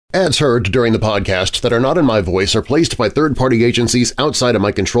Ads heard during the podcast that are not in my voice are placed by third-party agencies outside of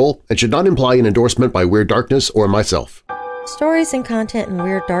my control and should not imply an endorsement by Weird Darkness or myself. Stories and content in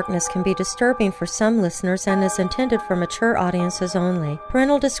Weird Darkness can be disturbing for some listeners and is intended for mature audiences only.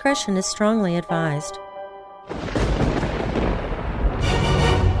 Parental discretion is strongly advised.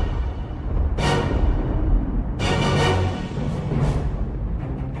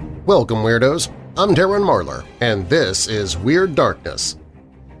 Welcome, Weirdos! I'm Darren Marlar, and this is Weird Darkness.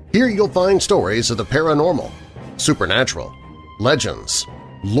 Here you'll find stories of the paranormal, supernatural, legends,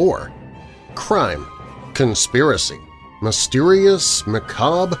 lore, crime, conspiracy, mysterious,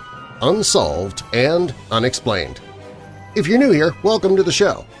 macabre, unsolved, and unexplained. If you're new here, welcome to the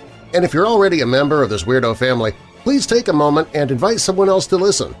show. And if you're already a member of this weirdo family, please take a moment and invite someone else to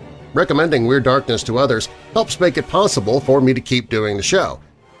listen. Recommending Weird Darkness to others helps make it possible for me to keep doing the show.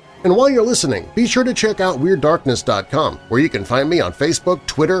 And while you're listening, be sure to check out WeirdDarkness.com, where you can find me on Facebook,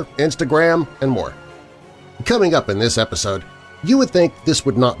 Twitter, Instagram, and more. Coming up in this episode, you would think this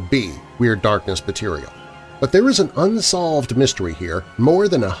would not be Weird Darkness material, but there is an unsolved mystery here more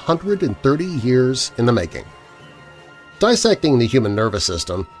than 130 years in the making. Dissecting the human nervous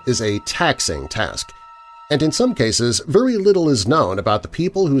system is a taxing task, and in some cases very little is known about the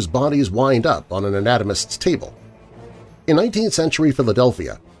people whose bodies wind up on an anatomist's table. In 19th century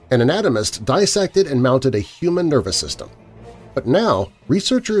Philadelphia, an anatomist dissected and mounted a human nervous system. But now,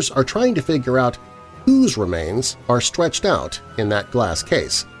 researchers are trying to figure out whose remains are stretched out in that glass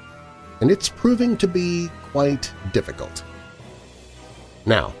case, and it's proving to be quite difficult.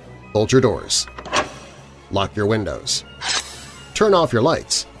 Now, bolt your doors, lock your windows, turn off your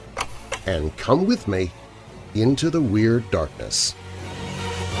lights, and come with me into the Weird Darkness.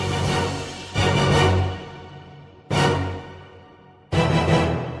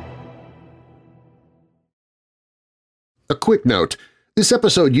 A quick note, this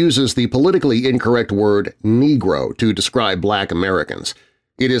episode uses the politically incorrect word negro to describe black Americans.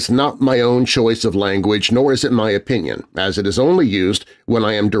 It is not my own choice of language, nor is it my opinion, as it is only used when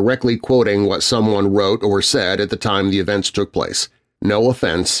I am directly quoting what someone wrote or said at the time the events took place. No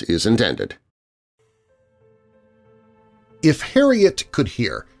offense is intended. If Harriet could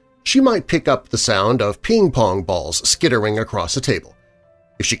hear, she might pick up the sound of ping-pong balls skittering across a table.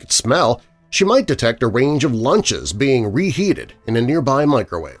 If she could smell, she might detect a range of lunches being reheated in a nearby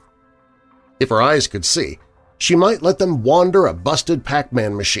microwave. If her eyes could see, she might let them wander a busted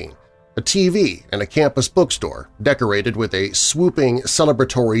Pac-Man machine, a TV, and a campus bookstore decorated with a swooping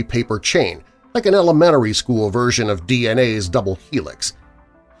celebratory paper chain like an elementary school version of DNA's double helix.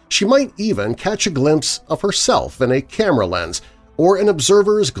 She might even catch a glimpse of herself in a camera lens or an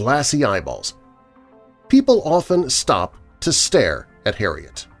observer's glassy eyeballs. People often stop to stare at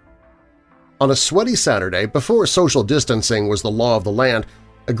Harriet. On a sweaty Saturday, before social distancing was the law of the land,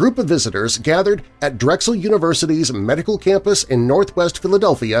 a group of visitors gathered at Drexel University's medical campus in northwest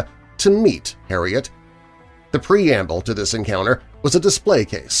Philadelphia to meet Harriet. The preamble to this encounter was a display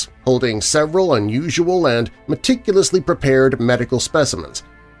case holding several unusual and meticulously prepared medical specimens,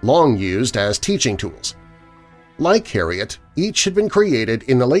 long used as teaching tools. Like Harriet, each had been created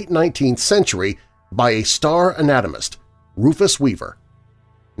in the late 19th century by a star anatomist, Rufus Weaver.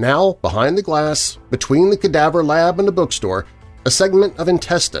 Now, behind the glass, between the cadaver lab and the bookstore, a segment of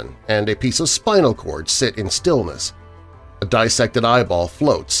intestine and a piece of spinal cord sit in stillness. A dissected eyeball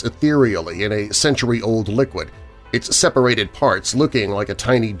floats ethereally in a century-old liquid, its separated parts looking like a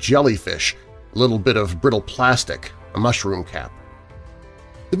tiny jellyfish, a little bit of brittle plastic, a mushroom cap.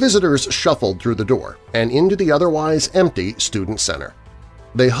 The visitors shuffled through the door and into the otherwise empty student center.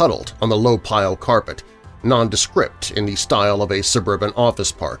 They huddled on the low-pile carpet, nondescript in the style of a suburban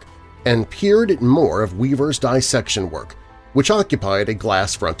office park, and peered at more of Weaver's dissection work, which occupied a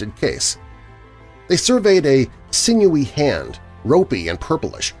glass-fronted case. They surveyed a sinewy hand, ropey and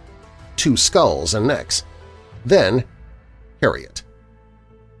purplish, two skulls and necks. Then Harriet.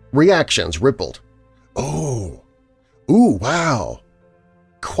 Reactions rippled. "Oh! Ooh, wow!"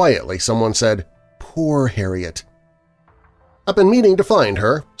 Quietly someone said, "Poor Harriet." "I've been meaning to find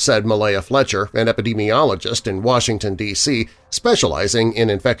her," said Malaya Fletcher, an epidemiologist in Washington, D.C., specializing in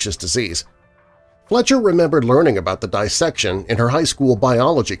infectious disease. Fletcher remembered learning about the dissection in her high school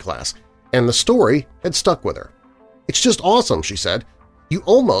biology class, and the story had stuck with her. "It's just awesome," she said. "You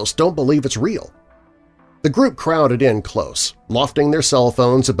almost don't believe it's real." The group crowded in close, lofting their cell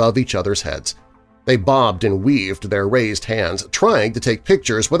phones above each other's heads. They bobbed and weaved their raised hands, trying to take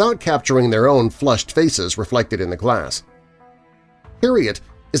pictures without capturing their own flushed faces reflected in the glass. Harriet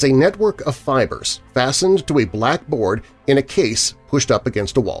is a network of fibers fastened to a black board in a case pushed up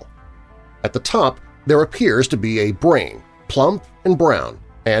against a wall. At the top, there appears to be a brain, plump and brown,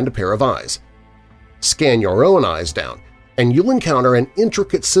 and a pair of eyes. Scan your own eyes down, and you'll encounter an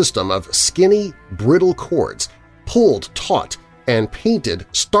intricate system of skinny, brittle cords, pulled taut and painted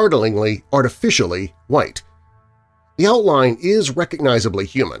startlingly artificially white. The outline is recognizably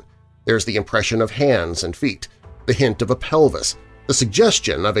human. There's the impression of hands and feet, the hint of a pelvis, the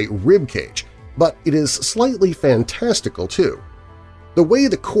suggestion of a rib cage, but it is slightly fantastical too. The way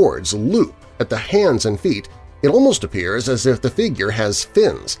the cords loop at the hands and feet, it almost appears as if the figure has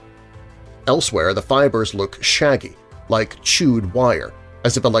fins. Elsewhere, the fibers look shaggy, like chewed wire,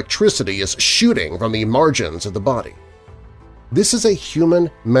 as if electricity is shooting from the margins of the body. This is a human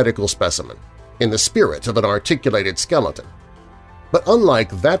medical specimen, in the spirit of an articulated skeleton. But unlike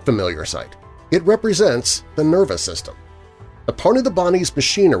that familiar sight, it represents the nervous system, a part of the body's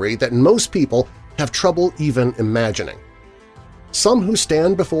machinery that most people have trouble even imagining. Some who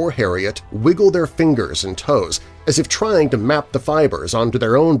stand before Harriet wiggle their fingers and toes as if trying to map the fibers onto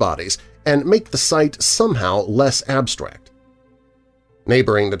their own bodies and make the sight somehow less abstract.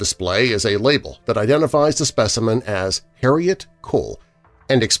 Neighboring the display is a label that identifies the specimen as Harriet Cole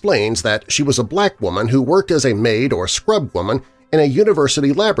and explains that she was a black woman who worked as a maid or scrub woman in a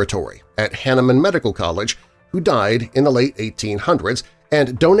university laboratory at Hahnemann Medical College who died in the late 1800s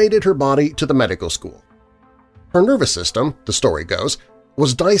and donated her body to the medical school. Her nervous system, the story goes,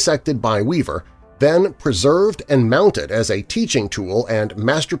 was dissected by Weaver, then preserved and mounted as a teaching tool and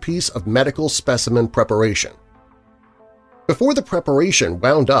masterpiece of medical specimen preparation. Before the preparation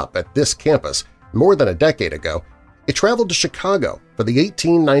wound up at this campus more than a decade ago, it traveled to Chicago for the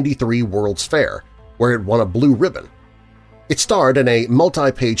 1893 World's Fair, where it won a blue ribbon. It starred in a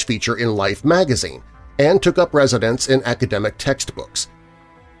multi-page feature in Life magazine and took up residence in academic textbooks.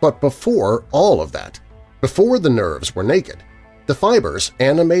 But before all of that, before the nerves were naked, the fibers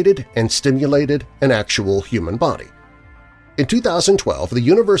animated and stimulated an actual human body. In 2012, the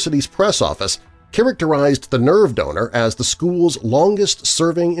university's press office characterized the nerve donor as the school's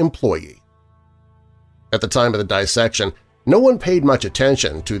longest-serving employee. At the time of the dissection, no one paid much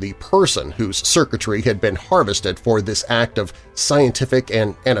attention to the person whose circuitry had been harvested for this act of scientific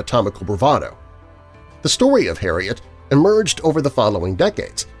and anatomical bravado. The story of Harriet emerged over the following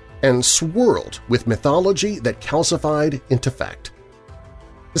decades and swirled with mythology that calcified into fact.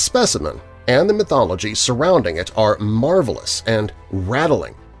 The specimen and the mythology surrounding it are marvelous and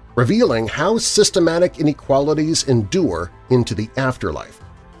rattling, revealing how systematic inequalities endure into the afterlife,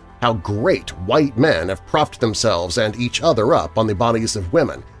 how great white men have propped themselves and each other up on the bodies of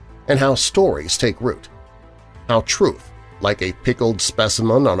women, and how stories take root, how truth, like a pickled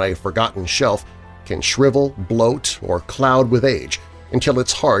specimen on a forgotten shelf, can shrivel, bloat, or cloud with age until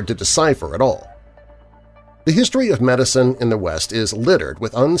it's hard to decipher at all. The history of medicine in the West is littered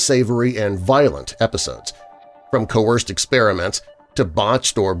with unsavory and violent episodes, from coerced experiments to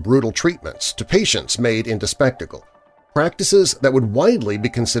botched or brutal treatments to patients made into spectacle, practices that would widely be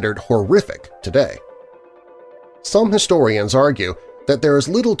considered horrific today. Some historians argue that there is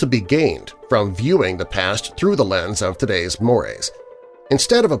little to be gained from viewing the past through the lens of today's mores.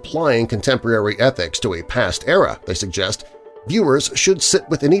 Instead of applying contemporary ethics to a past era, they suggest, viewers should sit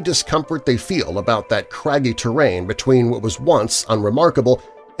with any discomfort they feel about that craggy terrain between what was once unremarkable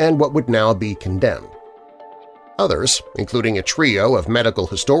and what would now be condemned. Others, including a trio of medical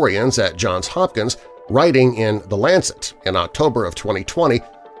historians at Johns Hopkins writing in The Lancet in October of 2020,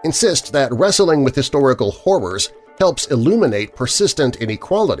 insist that wrestling with historical horrors helps illuminate persistent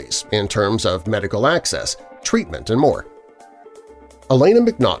inequalities in terms of medical access, treatment, and more. Elena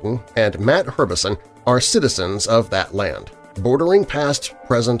McNaughton and Matt Herbison are citizens of that land, bordering past,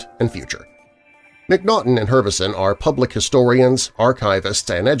 present, and future. McNaughton and Herbison are public historians,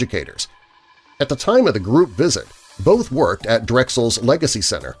 archivists, and educators. At the time of the group visit, both worked at Drexel's Legacy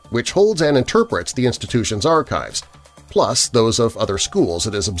Center, which holds and interprets the institution's archives, plus those of other schools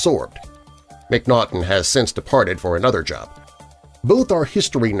it has absorbed. McNaughton has since departed for another job. Both are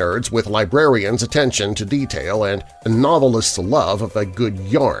history nerds with librarians' attention to detail and a novelist's love of a good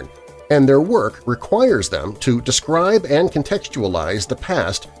yarn, and their work requires them to describe and contextualize the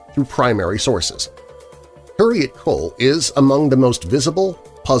past through primary sources. Harriet Cole is among the most visible,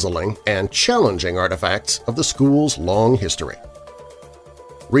 puzzling, and challenging artifacts of the school's long history.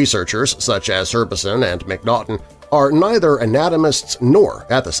 Researchers such as Herbison and McNaughton are neither anatomists nor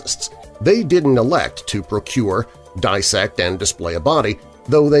ethicists. They didn't elect to procure, dissect, and display a body,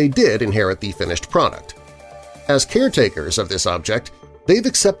 though they did inherit the finished product. As caretakers of this object, they've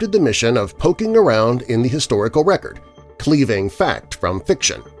accepted the mission of poking around in the historical record, cleaving fact from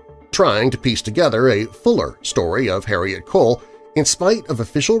fiction, trying to piece together a fuller story of Harriet Cole in spite of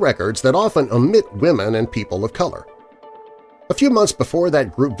official records that often omit women and people of color. A few months before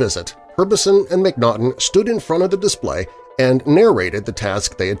that group visit, Harbison and McNaughton stood in front of the display and narrated the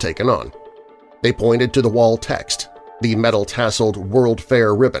task they had taken on. They pointed to the wall text, the metal-tasseled World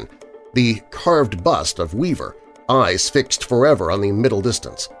Fair ribbon, the carved bust of Weaver, eyes fixed forever on the middle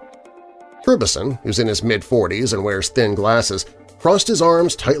distance. Harbison, who's in his mid-40s and wears thin glasses, crossed his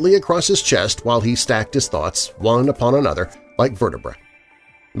arms tightly across his chest while he stacked his thoughts, one upon another, like vertebrae.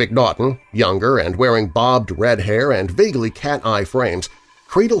 McNaughton, younger and wearing bobbed red hair and vaguely cat-eye frames,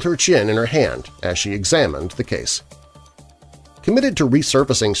 cradled her chin in her hand as she examined the case. Committed to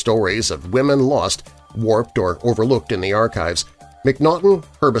resurfacing stories of women lost, warped, or overlooked in the archives, McNaughton,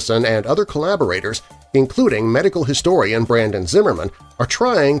 Harbison, and other collaborators, including medical historian Brandon Zimmerman, are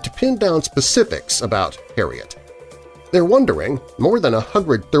trying to pin down specifics about Harriet. They're wondering, more than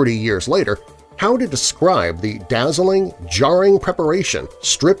 130 years later, how to describe the dazzling, jarring preparation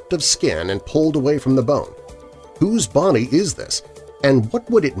stripped of skin and pulled away from the bone. Whose body is this? And what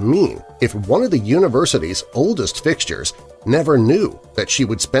would it mean if one of the university's oldest fixtures never knew that she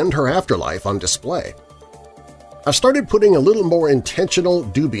would spend her afterlife on display? I've started putting a little more intentional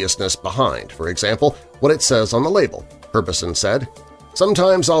dubiousness behind, for example, what it says on the label, Harbison said.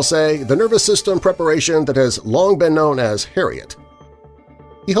 Sometimes I'll say the nervous system preparation that has long been known as Harriet.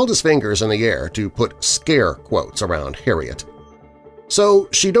 He held his fingers in the air to put scare quotes around Harriet. So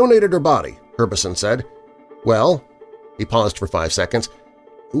she donated her body, Harbison said. Well, he paused for 5 seconds,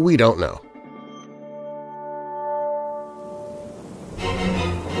 we don't know.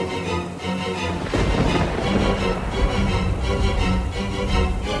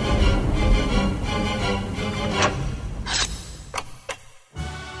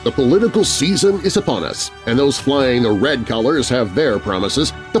 The political season is upon us, and those flying the red colors have their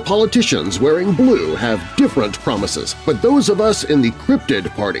promises. The politicians wearing blue have different promises, but those of us in the cryptid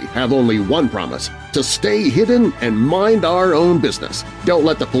party have only one promise – to stay hidden and mind our own business. Don't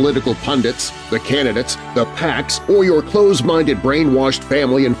let the political pundits, the candidates, the PACs, or your closed-minded brainwashed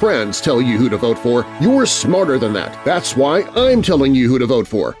family and friends tell you who to vote for. You're smarter than that. That's why I'm telling you who to vote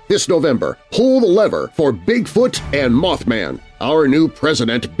for. This November, pull the lever for Bigfoot and Mothman. Our new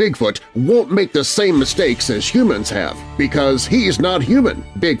president, Bigfoot, won't make the same mistakes as humans have, because he's not human.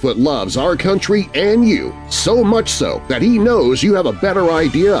 Bigfoot loves our country and you, so much so that he knows you have a better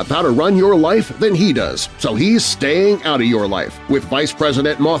idea of how to run your life than he does, so he's staying out of your life. With Vice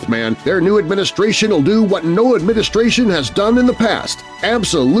President Mothman, their new administration will do what no administration has done in the past –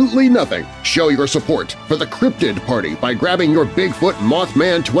 absolutely nothing. Show your support for the Cryptid Party by grabbing your Bigfoot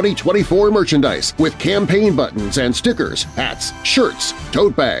Mothman 2024 merchandise with campaign buttons and stickers, hats, shirts,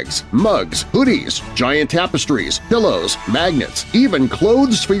 tote bags, mugs, hoodies, giant tapestries, pillows, magnets, even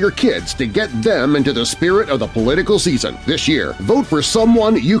clothes for your kids to get them into the spirit of the political season. This year, vote for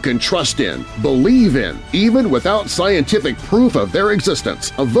someone you can trust in, believe in, even without scientific proof of their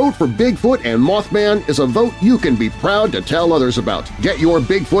existence. A vote for Bigfoot and Mothman is a vote you can be proud to tell others about. Get your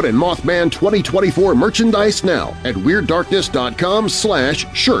Bigfoot and Mothman 2024 merchandise now at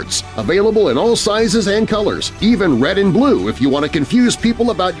WeirdDarkness.com/shirts, available in all sizes and colors, even red and blue if you want to confuse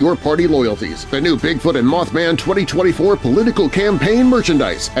people about your party loyalties. The new Bigfoot and Mothman 2024 political campaign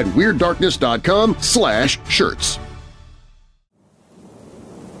merchandise at WeirdDarkness.com/shirts.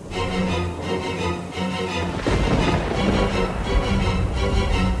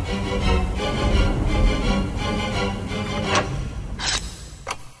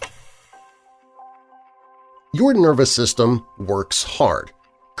 Your nervous system works hard,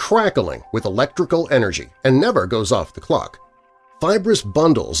 crackling with electrical energy, and never goes off the clock. Fibrous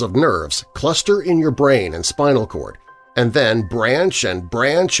bundles of nerves cluster in your brain and spinal cord, and then branch and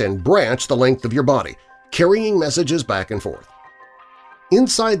branch and branch the length of your body, carrying messages back and forth.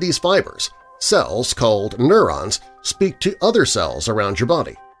 Inside these fibers, cells called neurons speak to other cells around your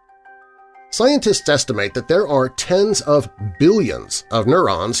body. Scientists estimate that there are tens of billions of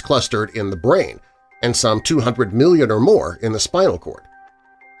neurons clustered in the brain, and some 200 million or more in the spinal cord.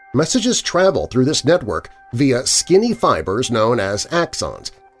 Messages travel through this network via skinny fibers known as axons,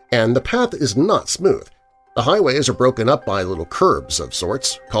 and the path is not smooth. The highways are broken up by little curbs of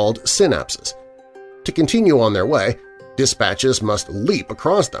sorts called synapses. To continue on their way, dispatches must leap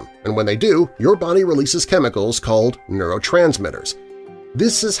across them, and when they do, your body releases chemicals called neurotransmitters.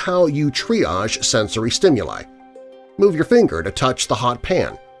 This is how you triage sensory stimuli. Move your finger to touch the hot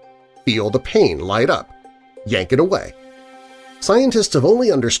pan. Feel the pain light up. Yank it away. Scientists have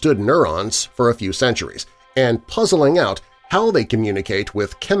only understood neurons for a few centuries, and puzzling out how they communicate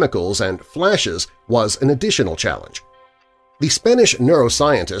with chemicals and flashes was an additional challenge. The Spanish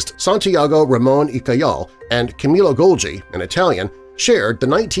neuroscientist Santiago Ramón y Cajal and Camillo Golgi, an Italian, shared the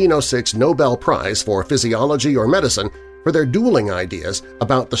 1906 Nobel Prize for Physiology or Medicine for their dueling ideas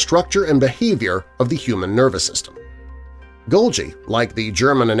about the structure and behavior of the human nervous system. Golgi, like the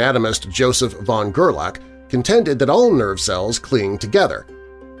German anatomist Joseph von Gerlach, contended that all nerve cells cling together.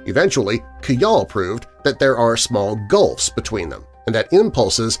 Eventually, Kujal proved that there are small gulfs between them and that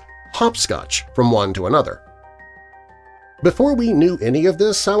impulses hopscotch from one to another. Before we knew any of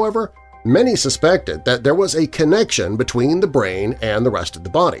this, however, many suspected that there was a connection between the brain and the rest of the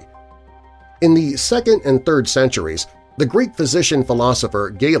body. In the 2nd and 3rd centuries, the Greek physician-philosopher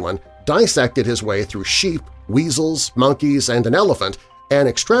Galen dissected his way through sheep, weasels, monkeys, and an elephant and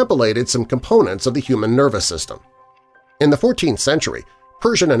extrapolated some components of the human nervous system. In the 14th century,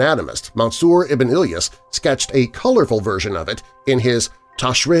 Persian anatomist Mansur ibn Ilyas sketched a colorful version of it in his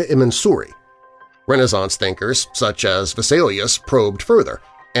Tashrih-i Mansuri. Renaissance thinkers such as Vesalius probed further,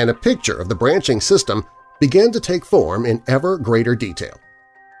 and a picture of the branching system began to take form in ever greater detail.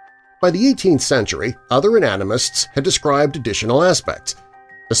 By the 18th century, other anatomists had described additional aspects.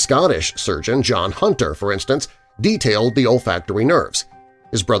 The Scottish surgeon John Hunter, for instance, detailed the olfactory nerves.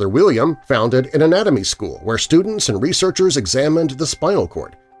 His brother William founded an anatomy school where students and researchers examined the spinal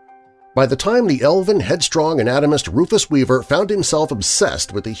cord. By the time the elven, headstrong anatomist Rufus Weaver found himself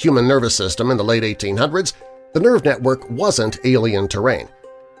obsessed with the human nervous system in the late 1800s, the nerve network wasn't alien terrain,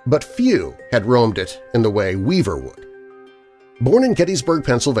 but few had roamed it in the way Weaver would. Born in Gettysburg,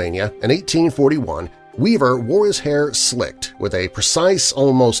 Pennsylvania in 1841, Weaver wore his hair slicked with a precise,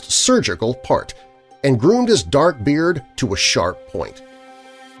 almost surgical part, and groomed his dark beard to a sharp point.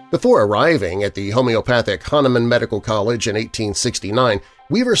 Before arriving at the homeopathic Hahnemann Medical College in 1869,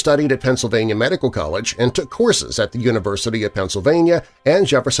 Weaver studied at Pennsylvania Medical College and took courses at the University of Pennsylvania and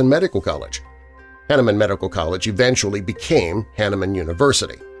Jefferson Medical College. Hahnemann Medical College eventually became Hahnemann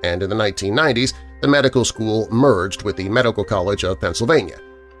University, and in the 1990s, the medical school merged with the Medical College of Pennsylvania.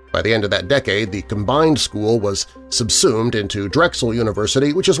 By the end of that decade, the combined school was subsumed into Drexel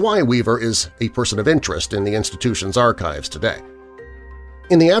University, which is why Weaver is a person of interest in the institution's archives today.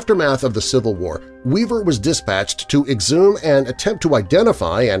 In the aftermath of the Civil War, Weaver was dispatched to exhume and attempt to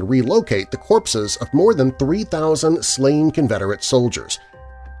identify and relocate the corpses of more than 3,000 slain Confederate soldiers.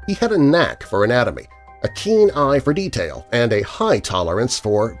 He had a knack for anatomy, a keen eye for detail, and a high tolerance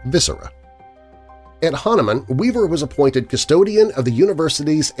for viscera. At Hahnemann, Weaver was appointed custodian of the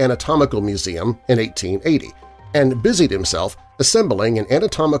university's Anatomical Museum in 1880 and busied himself assembling an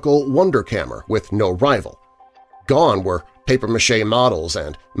anatomical wonderkammer with no rival. Gone were papier-mâché models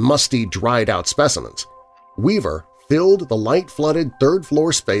and musty, dried-out specimens. Weaver filled the light-flooded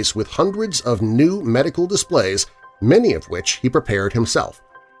third-floor space with hundreds of new medical displays, many of which he prepared himself.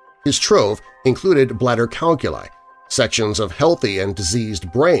 His trove included bladder calculi, sections of healthy and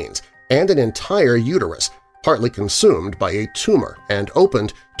diseased brains, and an entire uterus, partly consumed by a tumor and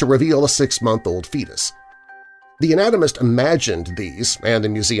opened to reveal a 6-month-old fetus. The anatomist imagined these and the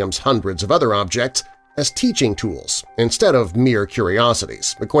museum's hundreds of other objects as teaching tools instead of mere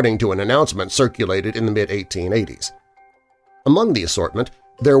curiosities, according to an announcement circulated in the mid-1880s. Among the assortment,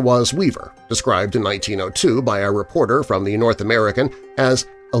 there was Weaver, described in 1902 by a reporter from the North American as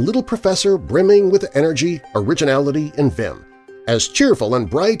a little professor brimming with energy, originality, and vim, as cheerful and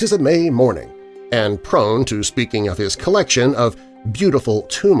bright as a May morning, and prone to speaking of his collection of beautiful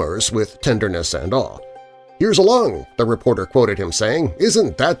tumors with tenderness and awe. "Here's a lung," the reporter quoted him saying.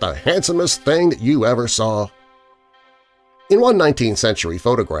 "Isn't that the handsomest thing that you ever saw?" In one 19th century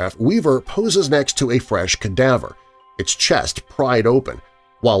photograph, Weaver poses next to a fresh cadaver, its chest pried open,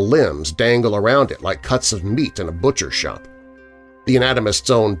 while limbs dangle around it like cuts of meat in a butcher's shop. The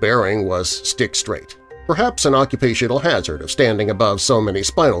anatomist's own bearing was stick straight, perhaps an occupational hazard of standing above so many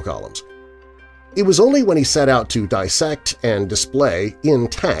spinal columns. It was only when he set out to dissect and display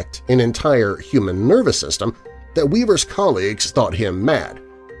intact an entire human nervous system that Weaver's colleagues thought him mad,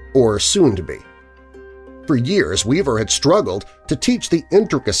 or soon to be. For years, Weaver had struggled to teach the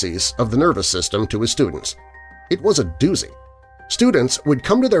intricacies of the nervous system to his students. It was a doozy. Students would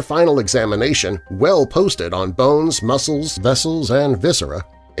come to their final examination well posted on bones, muscles, vessels, and viscera,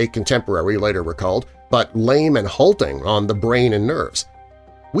 a contemporary later recalled, but lame and halting on the brain and nerves.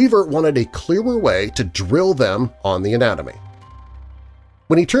 Weaver wanted a clearer way to drill them on the anatomy.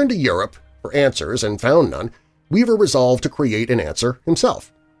 When he turned to Europe for answers and found none, Weaver resolved to create an answer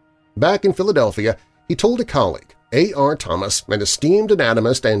himself. Back in Philadelphia, he told a colleague, A.R. Thomas, an esteemed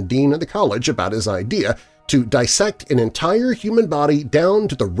anatomist and dean of the college, about his idea to dissect an entire human body down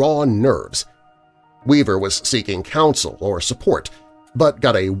to the raw nerves. Weaver was seeking counsel or support, but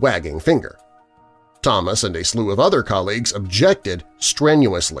got a wagging finger. Thomas and a slew of other colleagues objected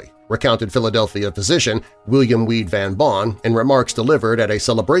strenuously, recounted Philadelphia physician William Weed Van Bon in remarks delivered at a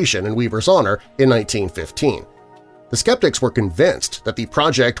celebration in Weaver's honor in 1915. The skeptics were convinced that the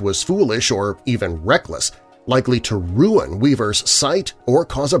project was foolish or even reckless, likely to ruin Weaver's sight or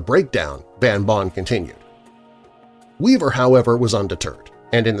cause a breakdown, Van Bon continued. Weaver, however, was undeterred,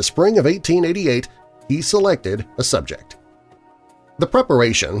 and in the spring of 1888 he selected a subject. The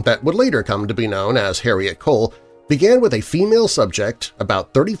preparation that would later come to be known as Harriet Cole began with a female subject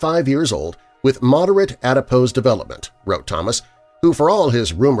about 35 years old with moderate adipose development, wrote Thomas, who for all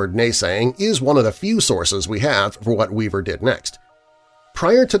his rumored naysaying is one of the few sources we have for what Weaver did next.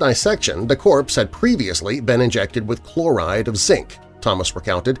 Prior to dissection, the corpse had previously been injected with chloride of zinc, Thomas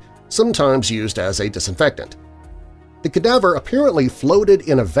recounted, sometimes used as a disinfectant. The cadaver apparently floated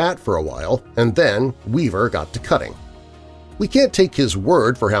in a vat for a while, and then Weaver got to cutting. We can't take his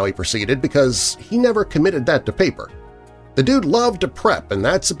word for how he proceeded because he never committed that to paper. The dude loved to prep, and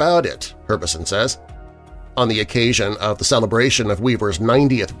that's about it, Herbison says. On the occasion of the celebration of Weaver's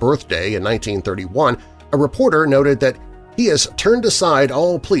 90th birthday in 1931, a reporter noted that he has turned aside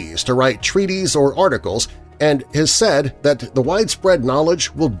all pleas to write treatises or articles and has said that the widespread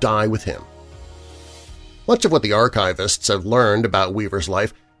knowledge will die with him. Much of what the archivists have learned about Weaver's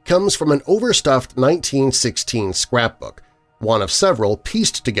life comes from an overstuffed 1916 scrapbook, one of several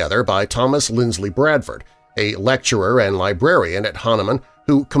pieced together by Thomas Lindsley Bradford, a lecturer and librarian at Hahnemann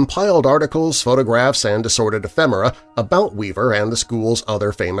who compiled articles, photographs, and assorted ephemera about Weaver and the school's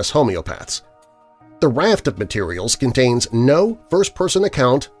other famous homeopaths. The raft of materials contains no first-person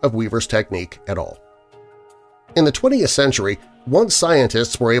account of Weaver's technique at all. In the 20th century, once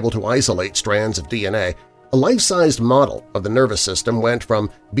scientists were able to isolate strands of DNA, a life-sized model of the nervous system went from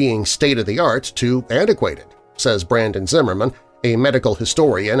being state-of-the-art to antiquated, says Brandon Zimmerman, a medical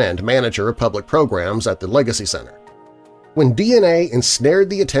historian and manager of public programs at the Legacy Center. When DNA ensnared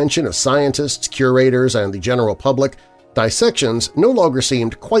the attention of scientists, curators, and the general public, dissections no longer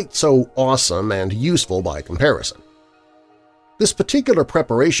seemed quite so awesome and useful by comparison. This particular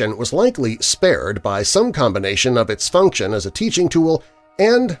preparation was likely spared by some combination of its function as a teaching tool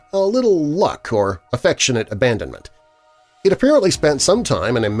and a little luck or affectionate abandonment. It apparently spent some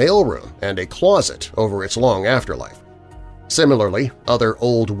time in a mailroom and a closet over its long afterlife. Similarly, other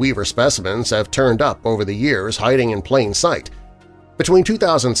old Weaver specimens have turned up over the years hiding in plain sight. Between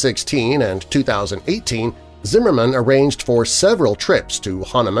 2016 and 2018, Zimmerman arranged for several trips to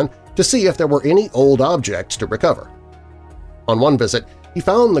Hahnemann to see if there were any old objects to recover. On one visit, he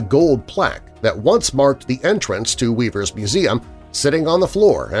found the gold plaque that once marked the entrance to Weaver's museum sitting on the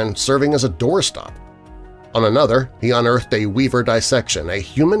floor and serving as a doorstop. On another, he unearthed a Weaver dissection, a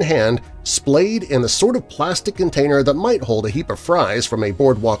human hand splayed in the sort of plastic container that might hold a heap of fries from a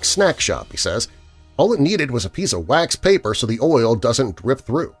boardwalk snack shop, he says. All it needed was a piece of wax paper so the oil doesn't drip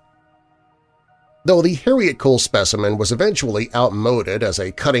through. Though the Harriet Cole specimen was eventually outmoded as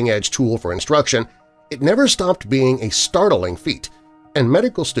a cutting-edge tool for instruction, it never stopped being a startling feat, and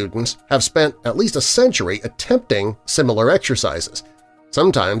medical students have spent at least a century attempting similar exercises,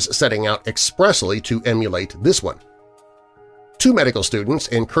 sometimes setting out expressly to emulate this one. Two medical students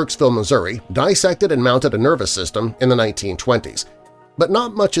in Kirksville, Missouri dissected and mounted a nervous system in the 1920s, but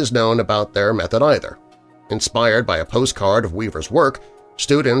not much is known about their method either. Inspired by a postcard of Weaver's work,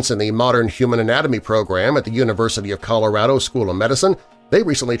 students in the Modern Human Anatomy program at the University of Colorado School of Medicine, they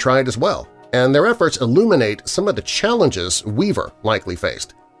recently tried as well, and their efforts illuminate some of the challenges Weaver likely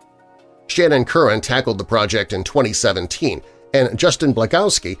faced. Shannon Curran tackled the project in 2017, and Justin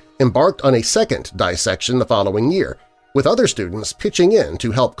Blagowski embarked on a second dissection the following year, with other students pitching in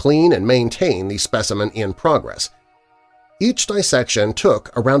to help clean and maintain the specimen in progress. Each dissection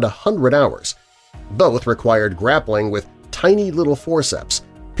took around 100 hours. Both required grappling with tiny little forceps,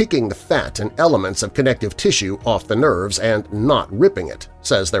 picking the fat and elements of connective tissue off the nerves and not ripping it,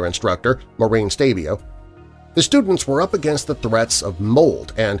 says their instructor, Maureen Stabio. The students were up against the threats of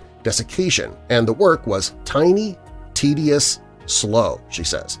mold and desiccation, and the work was tiny, tedious, slow, she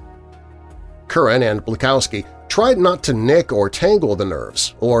says. Curran and Blakowski tried not to nick or tangle the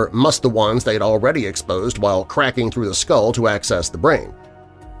nerves or muss the ones they'd already exposed while cracking through the skull to access the brain.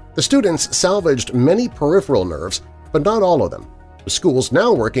 The students salvaged many peripheral nerves, but not all of them. The school's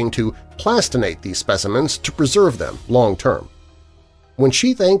now working to plastinate these specimens to preserve them long-term. When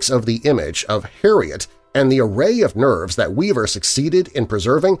she thinks of the image of Harriet and the array of nerves that Weaver succeeded in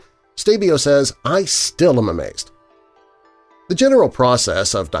preserving, Stabio says, "I still am amazed." The general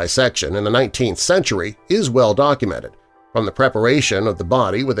process of dissection in the 19th century is well documented, from the preparation of the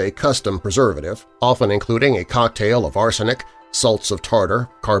body with a custom preservative, often including a cocktail of arsenic, salts of tartar,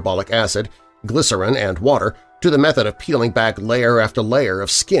 carbolic acid, glycerin, and water, to the method of peeling back layer after layer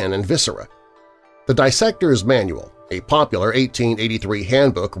of skin and viscera. The Dissector's Manual, a popular 1883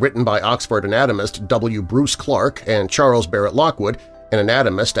 handbook written by Oxford anatomist W. Bruce Clark and Charles Barrett Lockwood, an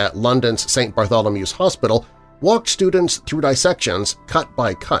anatomist at London's St. Bartholomew's Hospital, walked students through dissections cut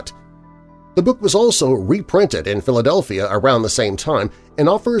by cut. The book was also reprinted in Philadelphia around the same time and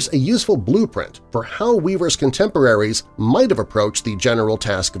offers a useful blueprint for how Weaver's contemporaries might have approached the general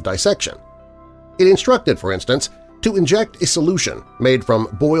task of dissection. It instructed, for instance, to inject a solution made from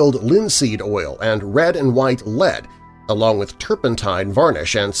boiled linseed oil and red and white lead, along with turpentine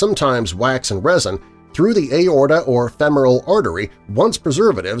varnish and sometimes wax and resin, through the aorta or femoral artery once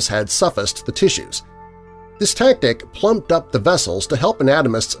preservatives had suffused the tissues. This tactic plumped up the vessels to help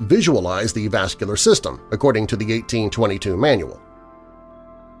anatomists visualize the vascular system, according to the 1822 manual.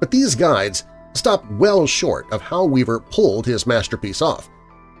 But these guides stop well short of how Weaver pulled his masterpiece off.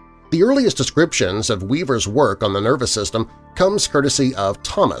 The earliest descriptions of Weaver's work on the nervous system comes courtesy of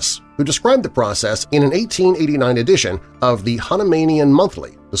Thomas, who described the process in an 1889 edition of the Hahnemannian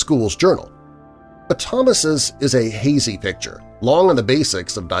Monthly, the school's journal. But Thomas's is a hazy picture, long on the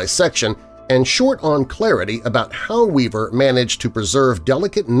basics of dissection and short on clarity about how Weaver managed to preserve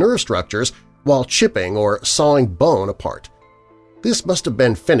delicate nerve structures while chipping or sawing bone apart. This must have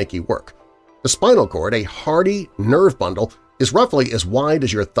been finicky work. The spinal cord, a hardy nerve bundle, is roughly as wide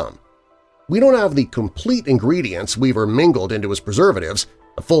as your thumb. We don't have the complete ingredients Weaver mingled into his preservatives,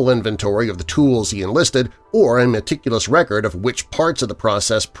 a full inventory of the tools he enlisted, or a meticulous record of which parts of the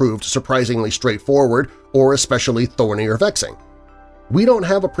process proved surprisingly straightforward or especially thorny or vexing. We don't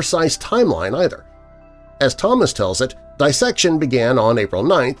have a precise timeline either. As Thomas tells it, dissection began on April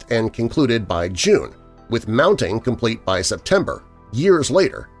 9th and concluded by June, with mounting complete by September. Years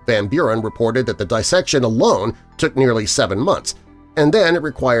later, Van Buren reported that the dissection alone took nearly 7 months, and then it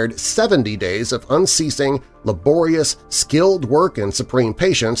required 70 days of unceasing, laborious, skilled work and supreme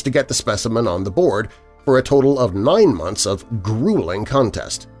patience to get the specimen on the board, for a total of 9 months of grueling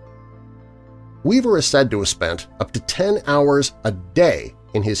contest. Weaver is said to have spent up to 10 hours a day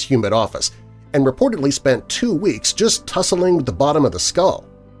in his humid office and reportedly spent 2 weeks just tussling with the bottom of the skull.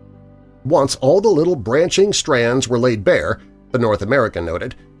 Once all the little branching strands were laid bare, the North American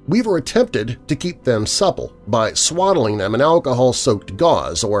noted, Weaver attempted to keep them supple by swaddling them in alcohol-soaked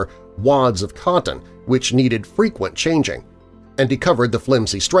gauze or wads of cotton, which needed frequent changing, and he covered the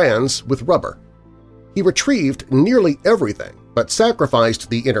flimsy strands with rubber. He retrieved nearly everything but sacrificed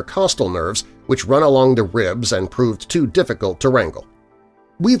the intercostal nerves, which run along the ribs and proved too difficult to wrangle.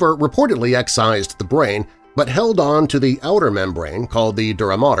 Weaver reportedly excised the brain, but held on to the outer membrane, called the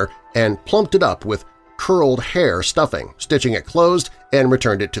dura mater, and plumped it up with curled hair stuffing, stitching it closed, and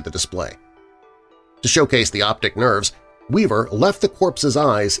returned it to the display. To showcase the optic nerves, Weaver left the corpse's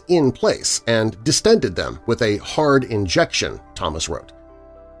eyes in place and distended them with a hard injection, Thomas wrote.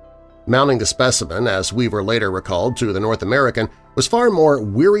 Mounting the specimen, as Weaver later recalled to the North American, was far more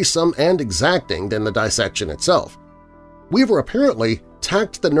wearisome and exacting than the dissection itself. Weaver apparently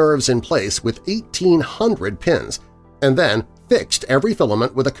tacked the nerves in place with 1,800 pins and then fixed every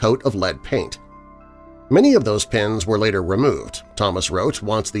filament with a coat of lead paint. Many of those pins were later removed, Thomas wrote,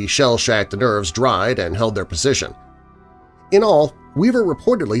 once the shell-shacked nerves dried and held their position. In all, Weaver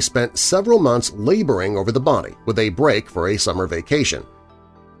reportedly spent several months laboring over the body, with a break for a summer vacation.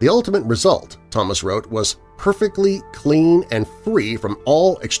 The ultimate result, Thomas wrote, was perfectly clean and free from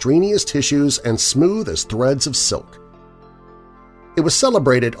all extraneous tissues and smooth as threads of silk. It was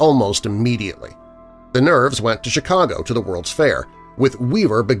celebrated almost immediately. The nerves went to Chicago to the World's Fair, with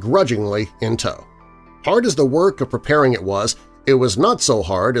Weaver begrudgingly in tow. Hard as the work of preparing it was not so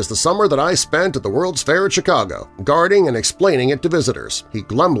hard as the summer that I spent at the World's Fair at Chicago, guarding and explaining it to visitors, he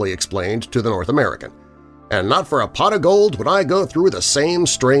glumly explained to the North American. And not for a pot of gold would I go through the same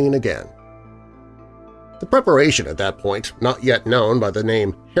strain again. The preparation at that point, not yet known by the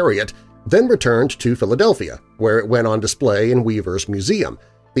name Harriet, then returned to Philadelphia, where it went on display in Weaver's Museum,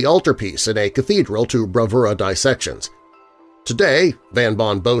 the altarpiece in a cathedral to bravura dissections. Today, Van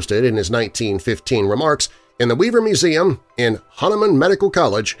Bon boasted in his 1915 remarks, in the Weaver Museum in Hahnemann Medical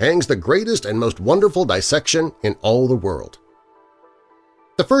College hangs the greatest and most wonderful dissection in all the world.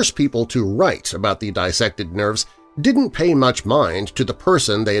 The first people to write about the dissected nerves didn't pay much mind to the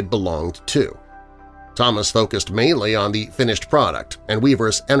person they had belonged to. Thomas focused mainly on the finished product and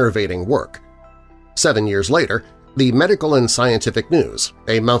Weaver's enervating work. 7 years later, the Medical and Scientific News,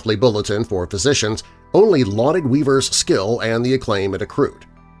 a monthly bulletin for physicians, only lauded Weaver's skill and the acclaim it accrued.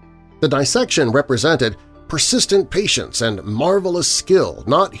 The dissection represented persistent patience and marvelous skill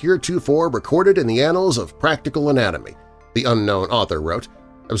not heretofore recorded in the annals of practical anatomy, the unknown author wrote,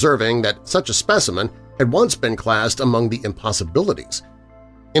 observing that such a specimen had once been classed among the impossibilities.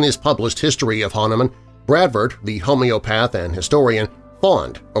 In his published history of Hahnemann, Bradford, the homeopath and historian,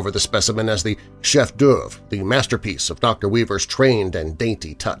 fawned over the specimen as the chef d'oeuvre, the masterpiece of Dr. Weaver's trained and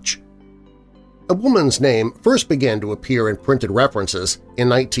dainty touch. A woman's name first began to appear in printed references in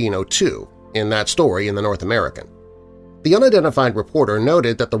 1902 in that story in the North American. The unidentified reporter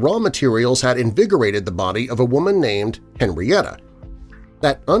noted that the raw materials had invigorated the body of a woman named Henrietta.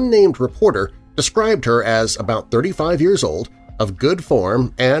 That unnamed reporter described her as about 35 years old, of good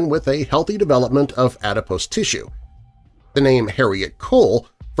form, and with a healthy development of adipose tissue. The name Harriet Cole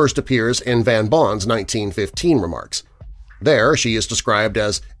first appears in Van Bon's 1915 remarks. There she is described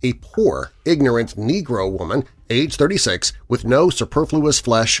as a poor, ignorant Negro woman, age 36, with no superfluous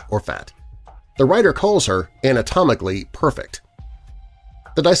flesh or fat. The writer calls her anatomically perfect.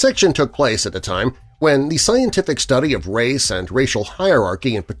 The dissection took place at a time when the scientific study of race and racial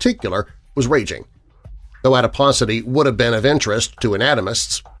hierarchy in particular was raging. Though adiposity would have been of interest to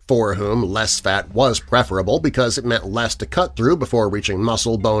anatomists, for whom less fat was preferable because it meant less to cut through before reaching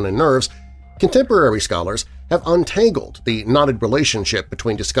muscle, bone, and nerves, contemporary scholars have untangled the knotted relationship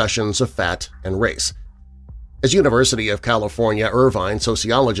between discussions of fat and race. As University of California Irvine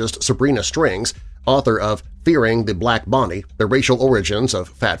sociologist Sabrina Strings, author of Fearing the Black Body, The Racial Origins of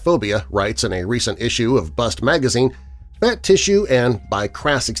Fat Phobia, writes in a recent issue of Bust magazine, fat tissue and, by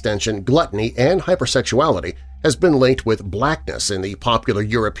crass extension, gluttony and hypersexuality has been linked with blackness in the popular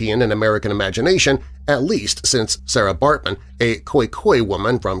European and American imagination at least since Sarah Bartman, a Khoikhoi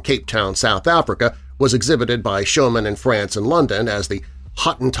woman from Cape Town, South Africa, was exhibited by showmen in France and London as the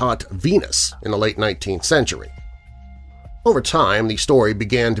Hottentot Venus in the late 19th century. Over time, the story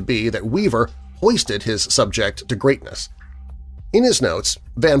began to be that Weaver hoisted his subject to greatness. In his notes,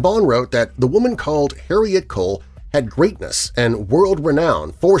 Van Bon wrote that the woman called Harriet Cole had greatness and world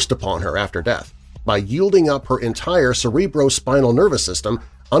renown forced upon her after death by yielding up her entire cerebrospinal nervous system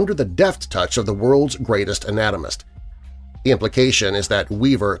under the deft touch of the world's greatest anatomist. The implication is that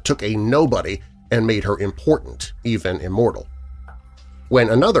Weaver took a nobody and made her important, even immortal. When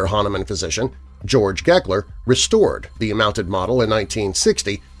another Hahnemann physician, George Geckler, restored the mounted model in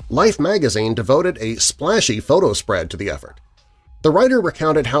 1960, Life magazine devoted a splashy photo spread to the effort. The writer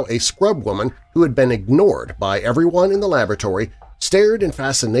recounted how a scrub woman who had been ignored by everyone in the laboratory stared in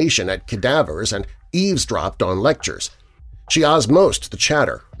fascination at cadavers and eavesdropped on lectures. She osmosed the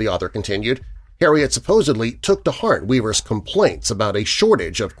chatter, the author continued. Harriet supposedly took to heart Weaver's complaints about a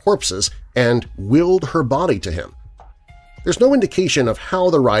shortage of corpses and willed her body to him. There's no indication of how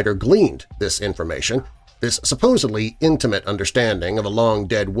the writer gleaned this information, this supposedly intimate understanding of a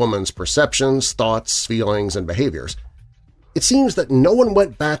long-dead woman's perceptions, thoughts, feelings, and behaviors. It seems that no one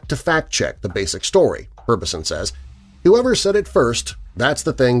went back to fact-check the basic story, Herbison says. Whoever said it first, that's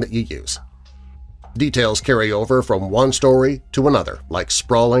the thing that you use. Details carry over from one story to another, like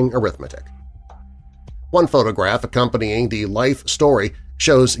sprawling arithmetic. One photograph accompanying the life story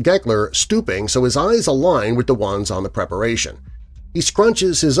shows Geckler stooping so his eyes align with the ones on the preparation. He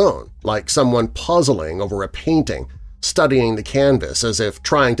scrunches his own, like someone puzzling over a painting, studying the canvas as if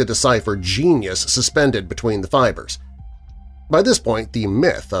trying to decipher genius suspended between the fibers. By this point, the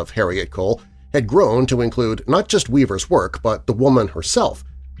myth of Harriet Cole had grown to include not just Weaver's work but the woman herself,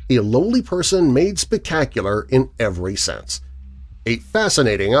 a lowly person made spectacular in every sense. A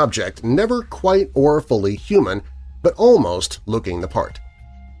fascinating object never quite or fully human, but almost looking the part.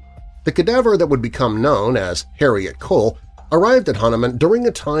 The cadaver that would become known as Harriet Cole arrived at Hahnemann during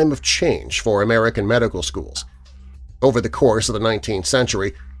a time of change for American medical schools. Over the course of the 19th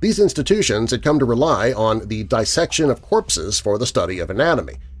century, these institutions had come to rely on the dissection of corpses for the study of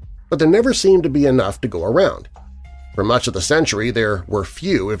anatomy, but there never seemed to be enough to go around. For much of the century, there were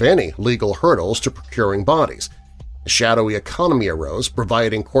few, if any, legal hurdles to procuring bodies. A shadowy economy arose,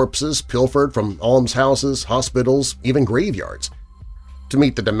 providing corpses pilfered from almshouses, hospitals, even graveyards. To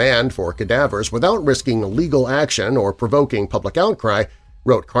meet the demand for cadavers without risking legal action or provoking public outcry,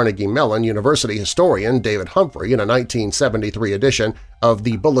 wrote Carnegie Mellon University historian David Humphrey in a 1973 edition of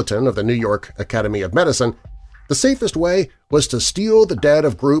the Bulletin of the New York Academy of Medicine, the safest way was to steal the dead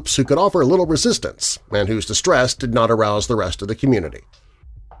of groups who could offer little resistance and whose distress did not arouse the rest of the community.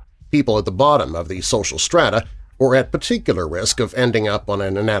 People at the bottom of the social strata were at particular risk of ending up on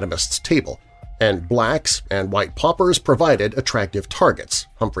an anatomist's table, and blacks and white paupers provided attractive targets,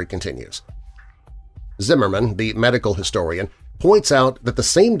 Humphrey continues. Zimmerman, the medical historian, points out that the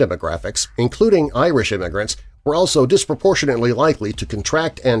same demographics, including Irish immigrants, were also disproportionately likely to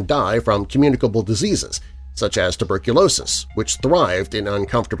contract and die from communicable diseases, such as tuberculosis, which thrived in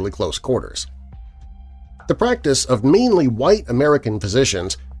uncomfortably close quarters. The practice of mainly white American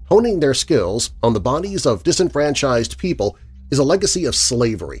physicians honing their skills on the bodies of disenfranchised people is a legacy of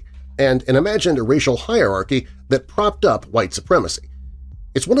slavery and an imagined racial hierarchy that propped up white supremacy.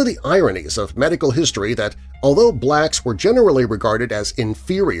 It's one of the ironies of medical history that although blacks were generally regarded as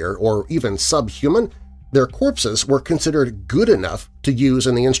inferior or even subhuman, their corpses were considered good enough to use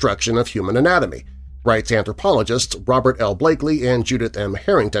in the instruction of human anatomy, writes anthropologists Robert L. Blakely and Judith M.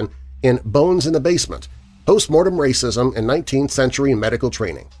 Harrington in Bones in the Basement, Postmortem Racism in 19th Century Medical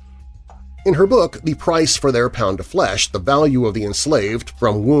Training. In her book, The Price for Their Pound of Flesh, The Value of the Enslaved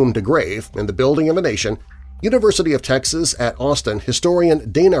from Womb to Grave in the Building of a Nation, University of Texas at Austin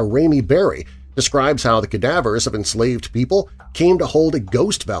historian Dana Ramey Berry describes how the cadavers of enslaved people came to hold a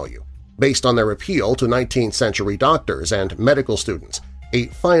ghost value based on their appeal to 19th century doctors and medical students, a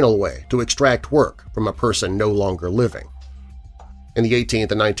final way to extract work from a person no longer living. In the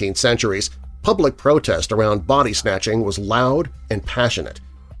 18th and 19th centuries, public protest around body snatching was loud and passionate.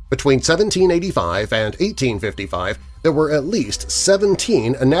 Between 1785 and 1855, there were at least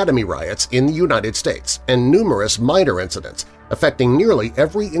 17 anatomy riots in the United States and numerous minor incidents affecting nearly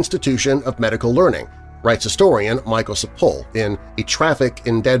every institution of medical learning, writes historian Michael Sepul in A Traffic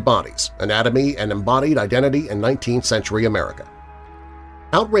in Dead Bodies, Anatomy and Embodied Identity in 19th Century America.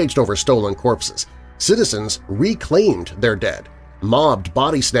 Outraged over stolen corpses, citizens reclaimed their dead, mobbed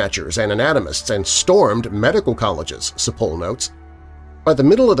body snatchers and anatomists, and stormed medical colleges, Sepul notes. By the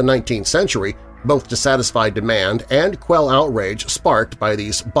middle of the 19th century, both to satisfy demand and quell outrage sparked by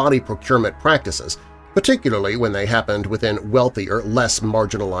these body procurement practices, particularly when they happened within wealthier, less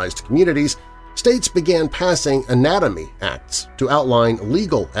marginalized communities, states began passing anatomy acts to outline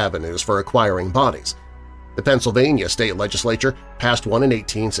legal avenues for acquiring bodies. The Pennsylvania state legislature passed one in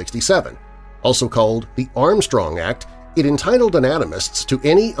 1867. Also called the Armstrong Act, it entitled anatomists to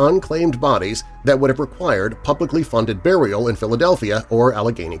any unclaimed bodies that would have required publicly funded burial in Philadelphia or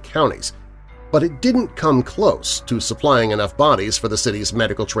Allegheny counties. But it didn't come close to supplying enough bodies for the city's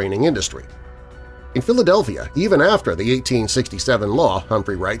medical training industry. In Philadelphia, even after the 1867 law,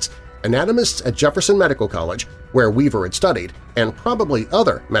 Humphrey writes, anatomists at Jefferson Medical College, where Weaver had studied, and probably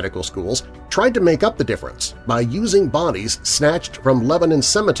other medical schools, tried to make up the difference by using bodies snatched from Lebanon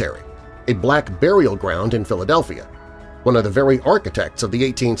Cemetery, a black burial ground in Philadelphia. One of the very architects of the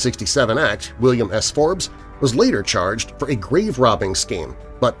 1867 Act, William S. Forbes, was later charged for a grave-robbing scheme,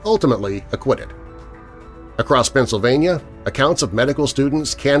 but ultimately acquitted. Across Pennsylvania, accounts of medical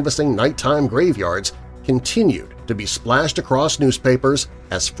students canvassing nighttime graveyards continued to be splashed across newspapers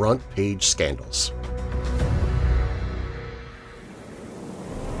as front-page scandals.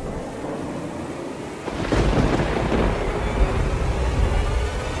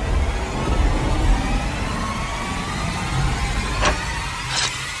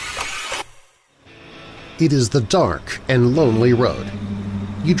 It is the dark and lonely road.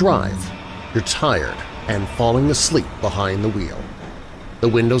 You drive, you're tired and falling asleep behind the wheel. The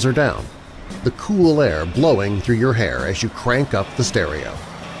windows are down, the cool air blowing through your hair as you crank up the stereo.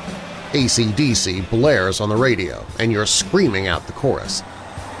 AC/DC blares on the radio and you're screaming out the chorus.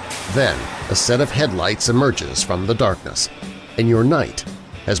 Then a set of headlights emerges from the darkness, and your night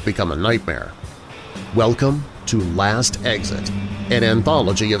has become a nightmare. Welcome to Last Exit, an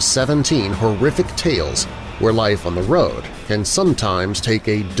anthology of 17 horrific tales where life on the road can sometimes take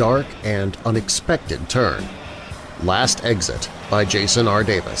a dark and unexpected turn. Last Exit by Jason R.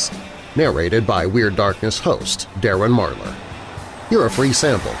 Davis, narrated by Weird Darkness host Darren Marlar. Hear a free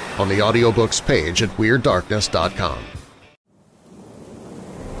sample on the audiobooks page at WeirdDarkness.com.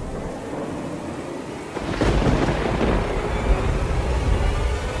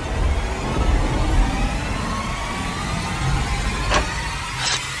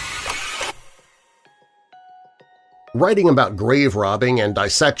 Writing about grave robbing and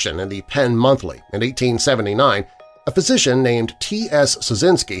dissection in the Penn Monthly in 1879, a physician named T.S.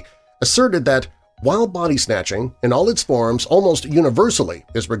 Sosinski asserted that while body snatching in all its forms almost universally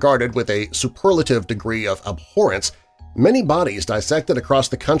is regarded with a superlative degree of abhorrence, many bodies dissected across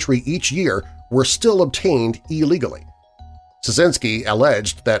the country each year were still obtained illegally. Sosinski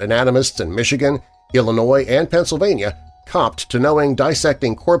alleged that anatomists in Michigan, Illinois, and Pennsylvania copped to knowing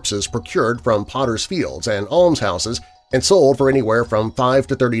dissecting corpses procured from potter's fields and almshouses and sold for anywhere from $5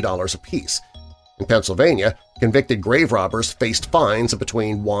 to $30 apiece. In Pennsylvania, convicted grave robbers faced fines of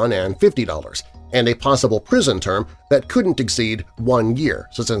between $1 and $50 and a possible prison term that couldn't exceed 1 year,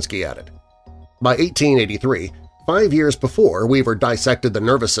 Sosinski added. By 1883, 5 years before Weaver dissected the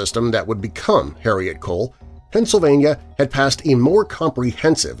nervous system that would become Harriet Cole, Pennsylvania had passed a more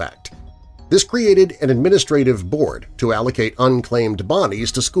comprehensive act. This created an administrative board to allocate unclaimed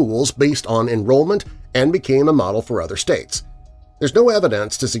bodies to schools based on enrollment and became a model for other states. There's no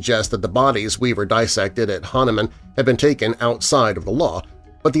evidence to suggest that the bodies Weaver dissected at Hahnemann had been taken outside of the law,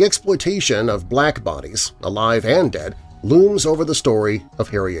 but the exploitation of black bodies, alive and dead, looms over the story of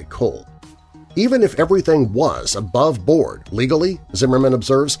Harriet Cole. Even if everything was above board legally, Zimmerman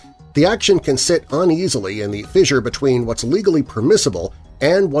observes, the action can sit uneasily in the fissure between what's legally permissible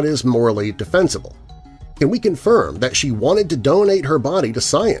and what is morally defensible. Can we confirm that she wanted to donate her body to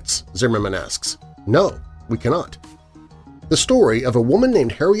science? Zimmerman asks. No, we cannot. The story of a woman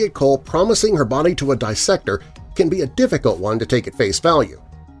named Harriet Cole promising her body to a dissector can be a difficult one to take at face value,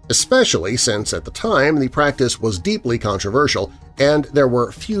 especially since at the time the practice was deeply controversial and there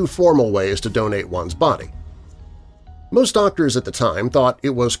were few formal ways to donate one's body. Most doctors at the time thought it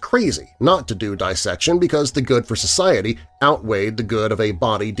was crazy not to do dissection because the good for society outweighed the good of a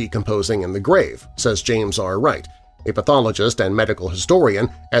body decomposing in the grave, says James R. Wright, a pathologist and medical historian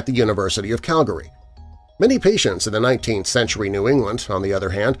at the University of Calgary. Many patients in the 19th century New England, on the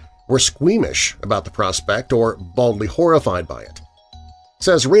other hand, were squeamish about the prospect or baldly horrified by it.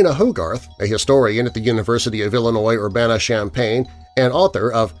 Says Rena Hogarth, a historian at the University of Illinois Urbana-Champaign and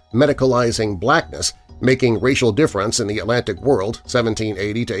author of Medicalizing Blackness, Making Racial Difference in the Atlantic World,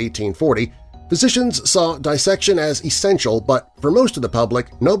 1780 to 1840, physicians saw dissection as essential, but for most of the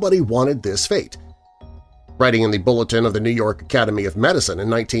public, nobody wanted this fate. Writing in the Bulletin of the New York Academy of Medicine in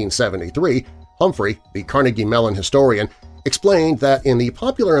 1973, Humphrey, the Carnegie Mellon historian, explained that in the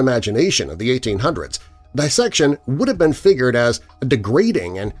popular imagination of the 1800s, dissection would have been figured as a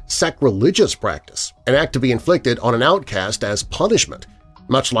degrading and sacrilegious practice, an act to be inflicted on an outcast as punishment,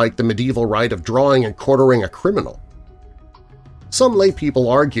 much like the medieval rite of drawing and quartering a criminal. Some laypeople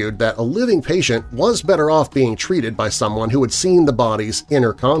argued that a living patient was better off being treated by someone who had seen the body's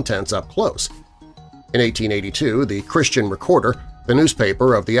inner contents up close. In 1882, the Christian Recorder, the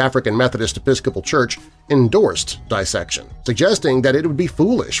newspaper of the African Methodist Episcopal Church, endorsed dissection, suggesting that it would be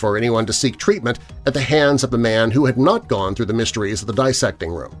foolish for anyone to seek treatment at the hands of a man who had not gone through the mysteries of the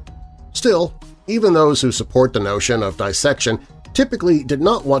dissecting room. Still, even those who support the notion of dissection typically did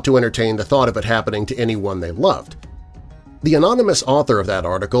not want to entertain the thought of it happening to anyone they loved. The anonymous author of that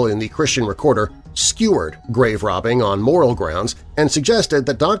article in the Christian Recorder skewered grave robbing on moral grounds and suggested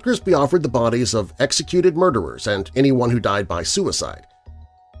that doctors be offered the bodies of executed murderers and anyone who died by suicide.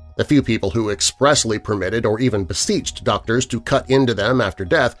 The few people who expressly permitted or even beseeched doctors to cut into them after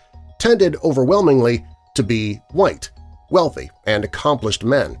death tended overwhelmingly to be white, wealthy, and accomplished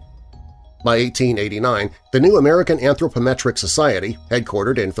men. By 1889, the New American Anthropometric Society,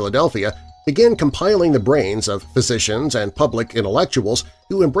 headquartered in Philadelphia, began compiling the brains of physicians and public intellectuals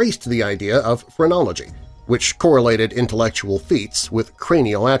who embraced the idea of phrenology, which correlated intellectual feats with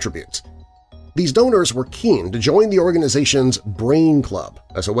cranial attributes. These donors were keen to join the organization's Brain Club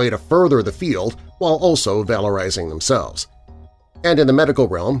as a way to further the field while also valorizing themselves. And in the medical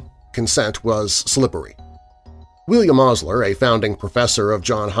realm, consent was slippery. William Osler, a founding professor of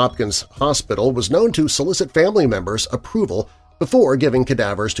Johns Hopkins Hospital, was known to solicit family members' approval before giving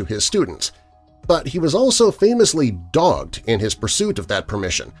cadavers to his students, but he was also famously dogged in his pursuit of that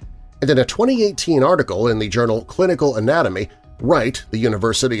permission, and in a 2018 article in the journal Clinical Anatomy, Wright, the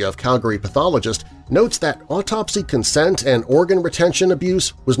University of Calgary pathologist, notes that autopsy consent and organ retention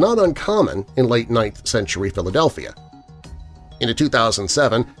abuse was not uncommon in late 9th century Philadelphia. In a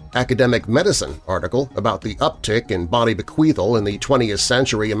 2007 Academic Medicine article about the uptick in body bequeathal in the 20th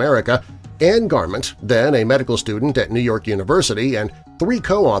century America, Ann Garment, then a medical student at New York University, and 3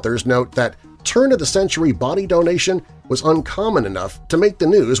 co-authors note that turn-of-the-century body donation was uncommon enough to make the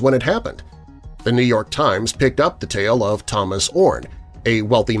news when it happened. The New York Times picked up the tale of Thomas Orne, a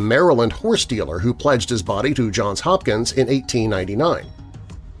wealthy Maryland horse dealer who pledged his body to Johns Hopkins in 1899.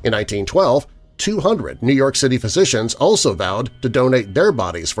 In 1912, 200 New York City physicians also vowed to donate their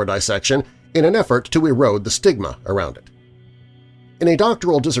bodies for dissection in an effort to erode the stigma around it. In a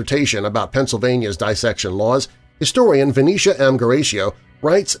doctoral dissertation about Pennsylvania's dissection laws, historian Venetia M. Garatio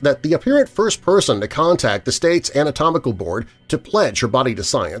writes that the apparent first person to contact the state's anatomical board to pledge her body to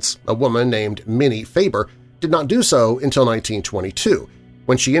science, a woman named Minnie Faber, did not do so until 1922,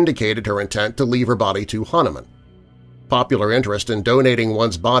 when she indicated her intent to leave her body to Hahnemann. Popular interest in donating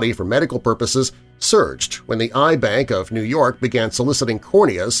one's body for medical purposes surged when the Eye Bank of New York began soliciting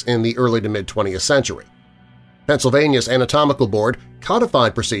corneas in the early to mid-20th century. Pennsylvania's anatomical board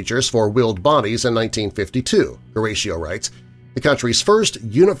codified procedures for willed bodies in 1952, Garatio writes, the country's first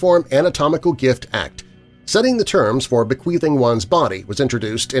Uniform Anatomical Gift Act, setting the terms for bequeathing one's body, was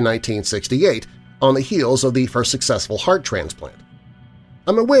introduced in 1968 on the heels of the first successful heart transplant.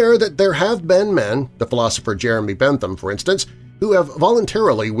 I'm aware that there have been men, the philosopher Jeremy Bentham for instance, who have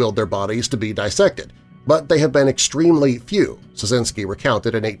voluntarily willed their bodies to be dissected, but they have been extremely few, Sosinski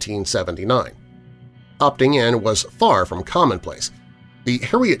recounted in 1879. Opting in was far from commonplace. The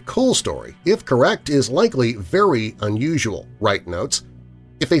Harriet Cole story, if correct, is likely very unusual, Wright notes.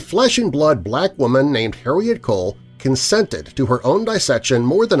 If a flesh-and-blood black woman named Harriet Cole consented to her own dissection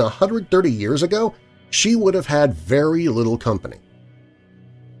more than 130 years ago, she would have had very little company.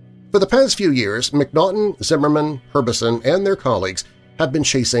 For the past few years, McNaughton, Zimmerman, Harbison, and their colleagues have been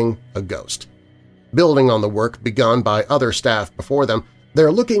chasing a ghost. Building on the work begun by other staff before them,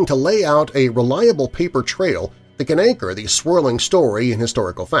 they're looking to lay out a reliable paper trail that can anchor the swirling story in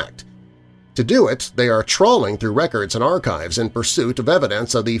historical fact. To do it, they are trawling through records and archives in pursuit of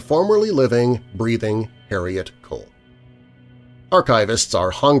evidence of the formerly living, breathing Harriet Cole. Archivists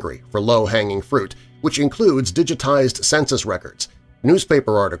are hungry for low-hanging fruit, which includes digitized census records,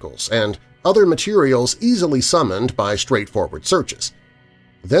 newspaper articles, and other materials easily summoned by straightforward searches.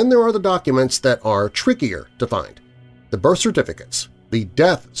 Then there are the documents that are trickier to find – the birth certificates, the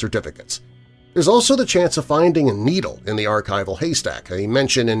death certificates. There's also the chance of finding a needle in the archival haystack, a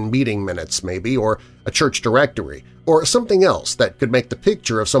mention in meeting minutes maybe, or a church directory, or something else that could make the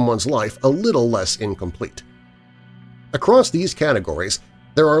picture of someone's life a little less incomplete. Across these categories,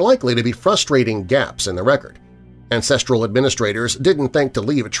 there are likely to be frustrating gaps in the record. Ancestral administrators didn't think to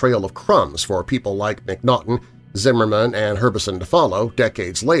leave a trail of crumbs for people like McNaughton, Zimmerman, and Harbison to follow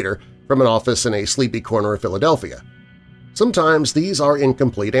decades later from an office in a sleepy corner of Philadelphia. Sometimes these are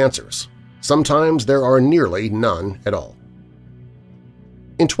incomplete answers. Sometimes there are nearly none at all.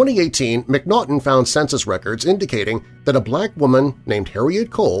 In 2018, McNaughton found census records indicating that a black woman named Harriet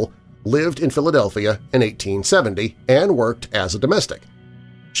Cole lived in Philadelphia in 1870 and worked as a domestic.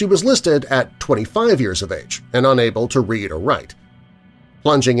 She was listed at 25 years of age and unable to read or write.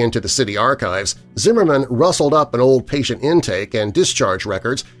 Plunging into the city archives, Zimmerman rustled up an old patient intake and discharge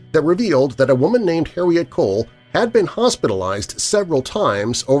records that revealed that a woman named Harriet Cole had been hospitalized several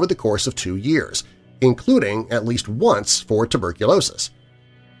times over the course of 2 years, including at least once for tuberculosis.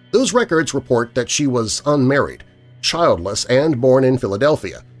 Those records report that she was unmarried, childless, and born in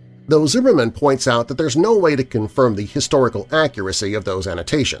Philadelphia, though Zimmerman points out that there's no way to confirm the historical accuracy of those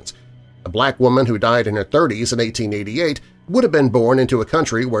annotations. A black woman who died in her 30s in 1888 would have been born into a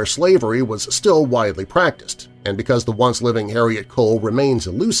country where slavery was still widely practiced, and because the once-living Harriet Cole remains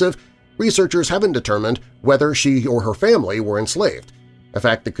elusive, researchers haven't determined whether she or her family were enslaved, a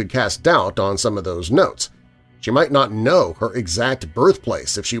fact that could cast doubt on some of those notes. She might not know her exact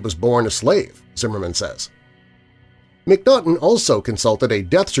birthplace if she was born a slave, Zimmerman says. McNaughton also consulted a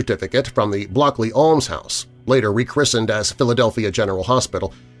death certificate from the Blockley Almshouse, later rechristened as Philadelphia General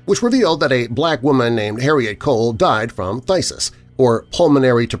Hospital, which revealed that a black woman named Harriet Cole died from phthisis, or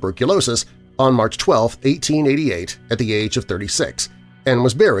pulmonary tuberculosis, on March 12, 1888 at the age of 36, and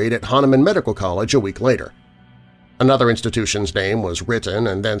was buried at Hahnemann Medical College a week later. Another institution's name was written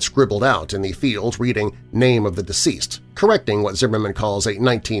and then scribbled out in the field reading "Name of the Deceased," correcting what Zimmerman calls a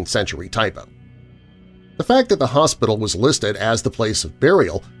 19th-century typo. The fact that the hospital was listed as the place of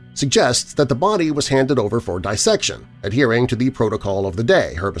burial suggests that the body was handed over for dissection, adhering to the protocol of the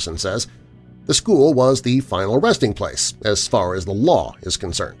day, Harbison says. The school was the final resting place, as far as the law is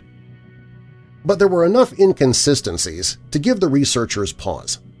concerned. But there were enough inconsistencies to give the researchers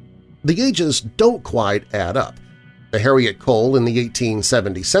pause. The ages don't quite add up. The Harriet Cole in the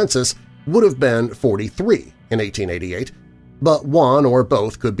 1870 census would have been 43 in 1888, but one or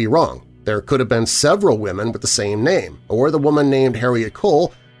both could be wrong. There could have been several women with the same name, or the woman named Harriet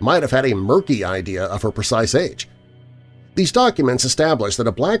Cole might have had a murky idea of her precise age. These documents establish that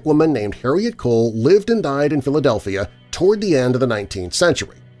a black woman named Harriet Cole lived and died in Philadelphia toward the end of the 19th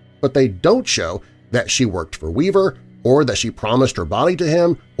century, but they don't show that she worked for Weaver, or that she promised her body to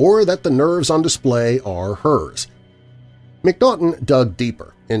him, or that the nerves on display are hers. McNaughton dug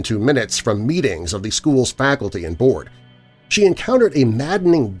deeper into minutes from meetings of the school's faculty and board. She encountered a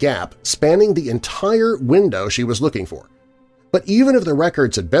maddening gap spanning the entire window she was looking for. But even if the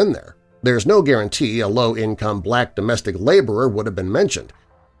records had been there, there's no guarantee a low-income black domestic laborer would have been mentioned.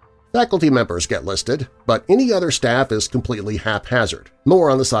 Faculty members get listed, but any other staff is completely haphazard, more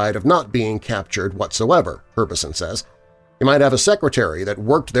on the side of not being captured whatsoever, Harbison says. You might have a secretary that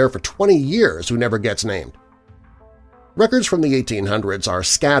worked there for 20 years who never gets named. Records from the 1800s are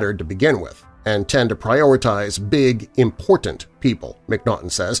scattered to begin with and tend to prioritize big, important people, McNaughton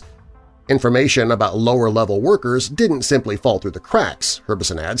says. Information about lower-level workers didn't simply fall through the cracks,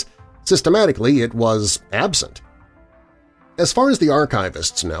 Harbison adds. Systematically, it was absent. As far as the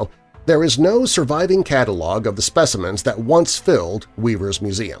archivists know, there is no surviving catalog of the specimens that once filled Weaver's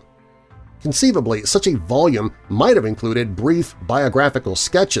museum. Conceivably, such a volume might have included brief biographical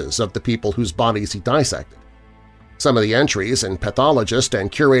sketches of the people whose bodies he dissected. Some of the entries in pathologist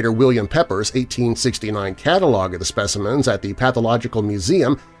and curator William Pepper's 1869 catalog of the specimens at the Pathological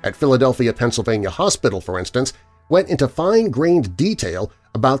Museum at Philadelphia, Pennsylvania Hospital, for instance, went into fine-grained detail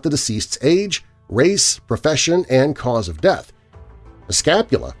about the deceased's age, race, profession, and cause of death. The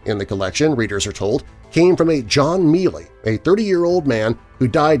scapula in the collection, readers are told, came from a John Mealy, a 30-year-old man who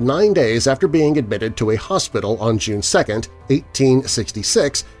died 9 days after being admitted to a hospital on June 2,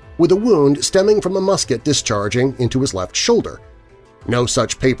 1866, with a wound stemming from a musket discharging into his left shoulder. No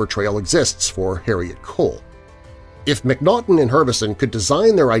such paper trail exists for Harriet Cole. If McNaughton and Harbison could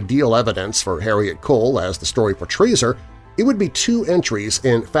design their ideal evidence for Harriet Cole as the story portrays her, it would be 2 entries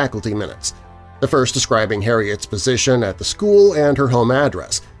in faculty minutes, the first describing Harriet's position at the school and her home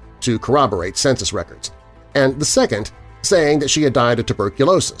address to corroborate census records, and the second saying that she had died of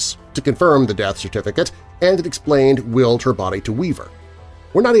tuberculosis to confirm the death certificate and it explained willed her body to Weaver.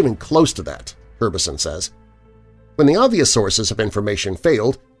 We're not even close to that, Harbison says. When the obvious sources of information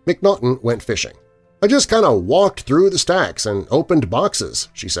failed, McNaughton went fishing. "I just kind of walked through the stacks and opened boxes,"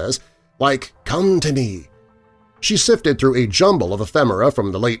 she says, "like, come to me." She sifted through a jumble of ephemera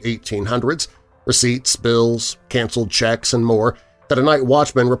from the late 1800s, receipts, bills, canceled checks, and more that a night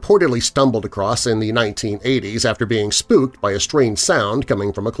watchman reportedly stumbled across in the 1980s after being spooked by a strange sound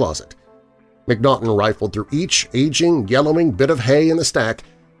coming from a closet. McNaughton rifled through each aging, yellowing bit of hay in the stack,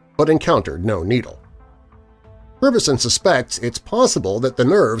 but encountered no needle. Harbison suspects it's possible that the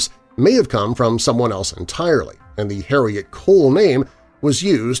nerves may have come from someone else entirely, and the Harriet Cole name was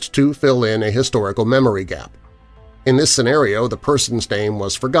used to fill in a historical memory gap. In this scenario, the person's name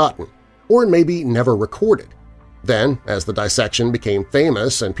was forgotten, or maybe never recorded. Then, as the dissection became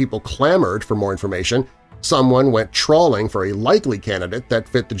famous and people clamored for more information, someone went trawling for a likely candidate that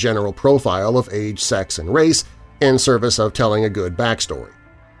fit the general profile of age, sex, and race in service of telling a good backstory.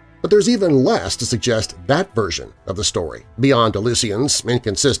 But there's even less to suggest that version of the story, beyond allusions,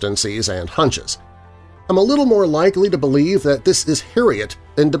 inconsistencies, and hunches. I'm a little more likely to believe that this is Harriet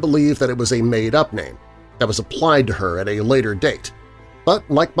than to believe that it was a made-up name that was applied to her at a later date. But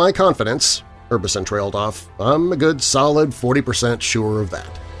like my confidence, Harbison trailed off, I'm a good solid 40% sure of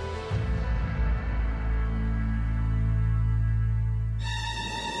that.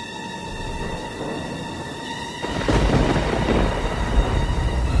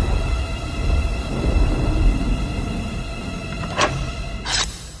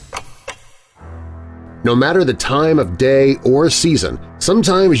 No matter the time of day or season,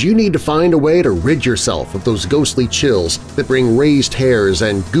 sometimes you need to find a way to rid yourself of those ghostly chills that bring raised hairs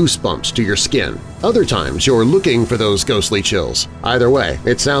and goosebumps to your skin. Other times you're looking for those ghostly chills. Either way,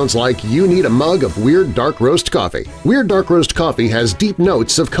 it sounds like you need a mug of Weird Dark Roast coffee. Weird Dark Roast coffee has deep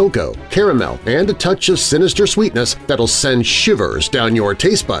notes of cocoa, caramel, and a touch of sinister sweetness that'll send shivers down your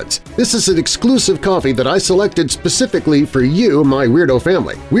taste buds. This is an exclusive coffee that I selected specifically for you, my weirdo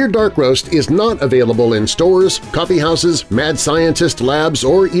family. Weird Dark Roast is not available in stores, coffee houses, mad scientist labs,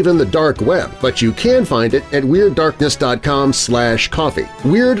 or even the dark web, but you can find it at WeirdDarkness.com/coffee.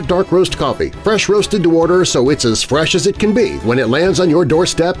 Weird Dark Roast coffee, fresh roasted to order so it's as fresh as it can be when it lands on your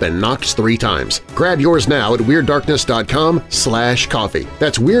doorstep and knocks 3 times. Grab yours now at WeirdDarkness.com/coffee.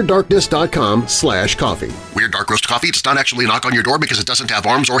 That's WeirdDarkness.com/coffee. Weird Dark Roast coffee does not actually knock on your door because it doesn't have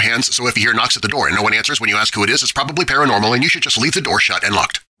arms or hands, so if you hear knocks at the door and no one answers when you ask who it is, it's probably paranormal and you should just leave the door shut and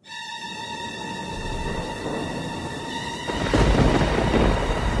locked.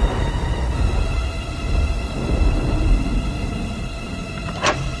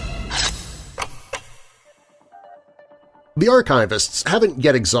 The archivists haven't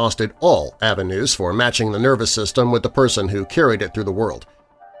yet exhausted all avenues for matching the nervous system with the person who carried it through the world.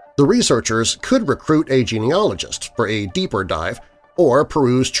 The researchers could recruit a genealogist for a deeper dive or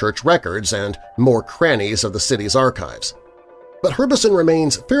peruse church records and more crannies of the city's archives. But Harbison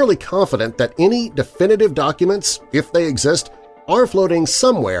remains fairly confident that any definitive documents, if they exist, are floating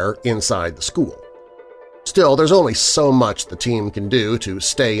somewhere inside the school. Still, there's only so much the team can do to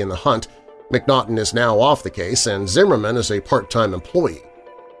stay in the hunt. McNaughton is now off the case and Zimmerman is a part-time employee.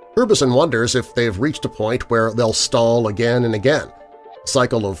 Harbison wonders if they've reached a point where they'll stall again and again, a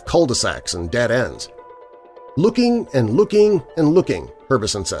cycle of cul-de-sacs and dead ends. Looking and looking and looking,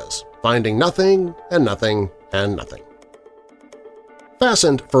 Harbison says, finding nothing and nothing and nothing.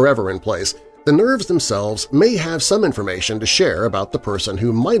 Fastened forever in place, the nerves themselves may have some information to share about the person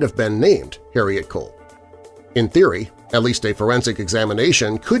who might have been named Harriet Cole. In theory, at least a forensic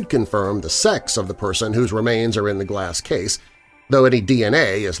examination could confirm the sex of the person whose remains are in the glass case, though any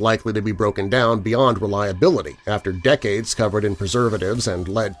DNA is likely to be broken down beyond reliability after decades covered in preservatives and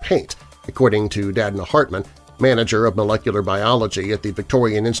lead paint, according to Dadna Hartman, manager of molecular biology at the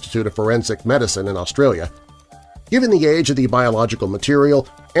Victorian Institute of Forensic Medicine in Australia. Given the age of the biological material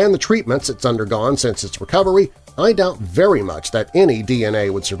and the treatments it's undergone since its recovery, I doubt very much that any DNA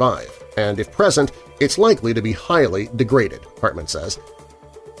would survive, and if present, it's likely to be highly degraded, Hartman says.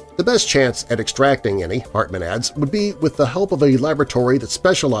 The best chance at extracting any, Hartman adds, would be with the help of a laboratory that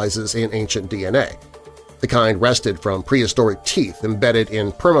specializes in ancient DNA, the kind wrested from prehistoric teeth embedded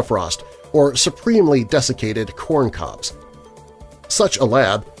in permafrost or supremely desiccated corn cobs. Such a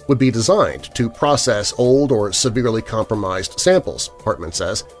lab would be designed to process old or severely compromised samples, Hartman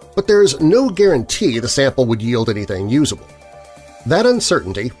says, but there's no guarantee the sample would yield anything usable. That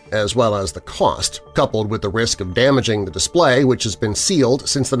uncertainty, as well as the cost, coupled with the risk of damaging the display which has been sealed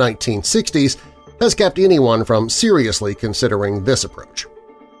since the 1960s, has kept anyone from seriously considering this approach.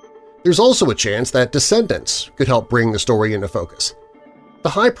 There's also a chance that descendants could help bring the story into focus. The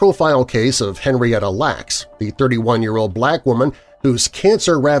high-profile case of Henrietta Lacks, the 31-year-old black woman whose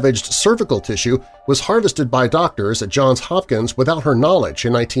cancer-ravaged cervical tissue was harvested by doctors at Johns Hopkins without her knowledge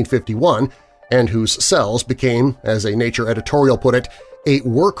in 1951 and whose cells became, as a Nature editorial put it, a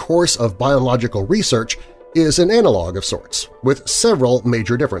workhorse of biological research, is an analog of sorts, with several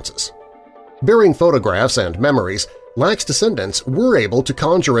major differences. Bearing photographs and memories, Lack's descendants were able to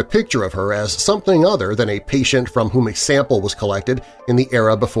conjure a picture of her as something other than a patient from whom a sample was collected in the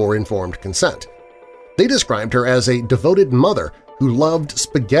era before informed consent. They described her as a devoted mother who loved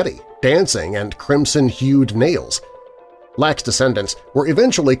spaghetti, dancing, and crimson-hued nails. Lack's descendants were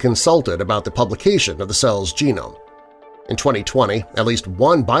eventually consulted about the publication of the cell's genome. In 2020, at least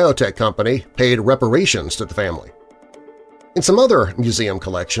one biotech company paid reparations to the family. In some other museum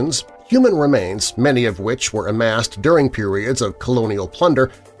collections, human remains, many of which were amassed during periods of colonial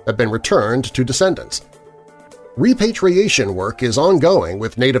plunder, have been returned to descendants. Repatriation work is ongoing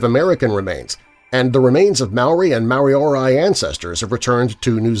with Native American remains, and the remains of Maori and Maori ancestors have returned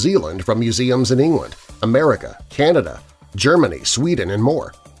to New Zealand from museums in England, America, Canada, Germany, Sweden, and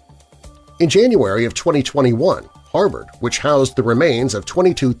more. In January of 2021, Harvard, which housed the remains of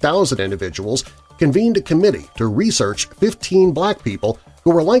 22,000 individuals, convened a committee to research 15 black people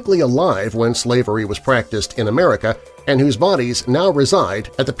who were likely alive when slavery was practiced in America and whose bodies now reside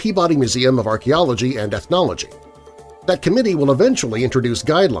at the Peabody Museum of Archaeology and Ethnology. That committee will eventually introduce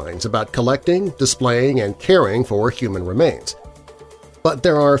guidelines about collecting, displaying, and caring for human remains. But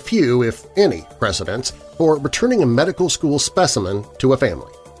there are few, if any, precedents for returning a medical school specimen to a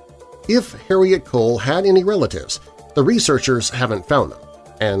family. If Harriet Cole had any relatives, the researchers haven't found them,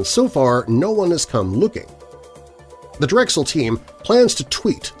 and so far no one has come looking. The Drexel team plans to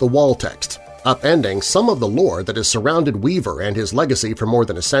tweet the wall text, upending some of the lore that has surrounded Weaver and his legacy for more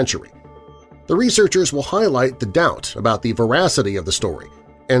than a century. The researchers will highlight the doubt about the veracity of the story,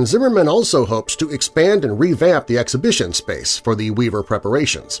 and Zimmerman also hopes to expand and revamp the exhibition space for the Weaver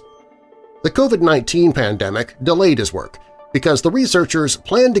preparations. The COVID-19 pandemic delayed his work because the researchers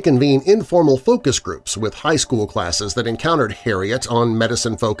planned to convene informal focus groups with high school classes that encountered Harriet on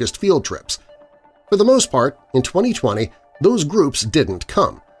medicine-focused field trips. For the most part, in 2020, those groups didn't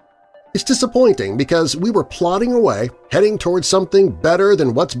come. It's disappointing because we were plodding away, heading towards something better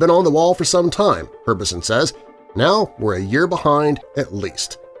than what's been on the wall for some time, Herbison says. Now we're a year behind at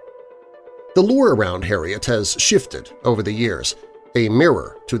least. The lore around Harriet has shifted over the years, a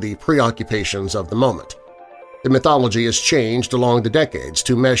mirror to the preoccupations of the moment. The mythology has changed along the decades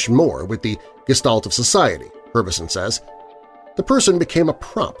to mesh more with the gestalt of society, Herbison says. The person became a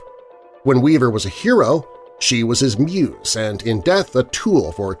prop. When Weaver was a hero, she was his muse and in death a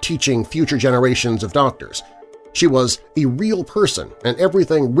tool for teaching future generations of doctors. She was a real person, and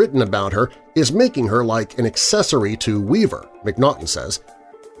everything written about her is making her like an accessory to Weaver, McNaughton says.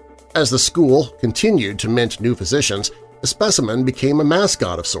 As the school continued to mint new physicians, the specimen became a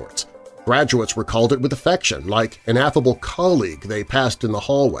mascot of sorts. Graduates recalled it with affection, like an affable colleague they passed in the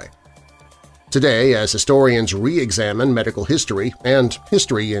hallway. Today, as historians re-examine medical history and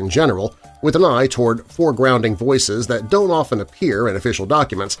history in general with an eye toward foregrounding voices that don't often appear in official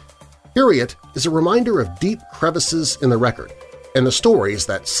documents, Harriet is a reminder of deep crevices in the record and the stories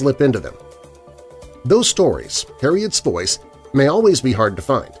that slip into them. Those stories, Harriet's voice, may always be hard to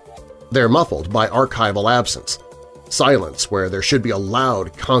find. They're muffled by archival absence, silence where there should be a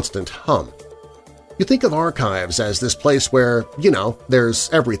loud, constant hum. You think of archives as this place where, there's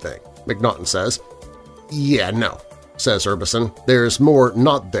everything, McNaughton says. Yeah, no, says Herbison. There's more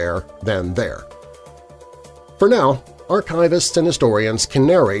not there than there. For now, archivists and historians can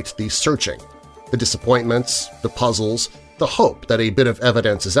narrate the searching, the disappointments, the puzzles, the hope that a bit of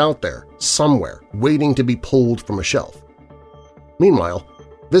evidence is out there, somewhere, waiting to be pulled from a shelf. Meanwhile,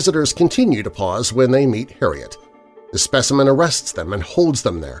 visitors continue to pause when they meet Harriet. The specimen arrests them and holds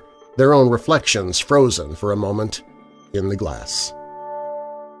them there, their own reflections frozen for a moment in the glass.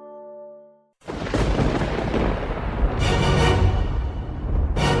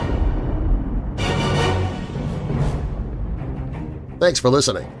 Thanks for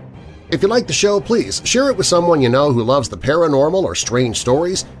listening. If you like the show, please share it with someone you know who loves the paranormal or strange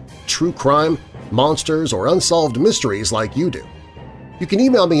stories, true crime, monsters, or unsolved mysteries like you do. You can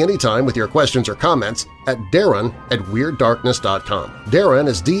email me anytime with your questions or comments at darren@weirddarkness.com. Darren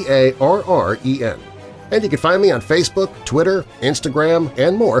is D-A-R-R-E-N. And you can find me on Facebook, Twitter, Instagram,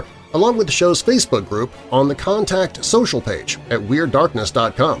 and more, along with the show's Facebook group on the Contact Social page at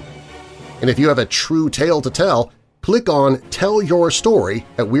weirddarkness.com. And if you have a true tale to tell, click on Tell Your Story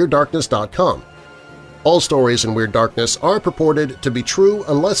at WeirdDarkness.com. All stories in Weird Darkness are purported to be true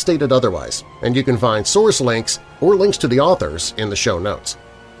unless stated otherwise, and you can find source links or links to the authors in the show notes.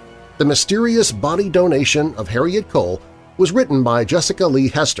 The Mysterious Body Donation of Harriet Cole was written by Jessica Lee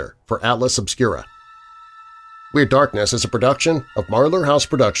Hester for Atlas Obscura. Weird Darkness is a production of Marlar House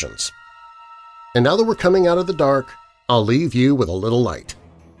Productions. And now that we're coming out of the dark, I'll leave you with a little light.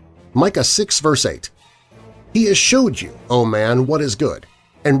 Micah 6 verse 8. He has showed you, O man, what is good.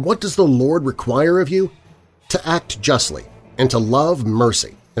 And what does the Lord require of you? To act justly, and to love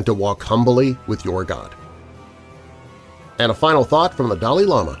mercy, and to walk humbly with your God. And a final thought from the Dalai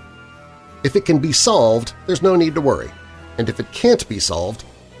Lama. If it can be solved, there's no need to worry. And if it can't be solved,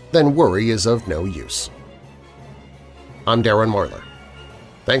 then worry is of no use. I'm Darren Marlar.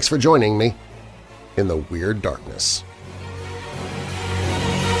 Thanks for joining me in the Weird Darkness.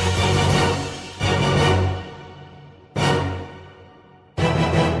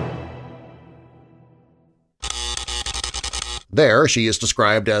 There, she is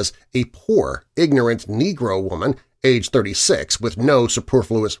described as a poor, ignorant Negro woman, age 36, with no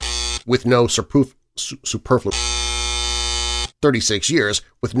superfluous 36 years,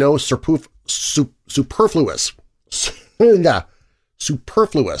 with no superfluous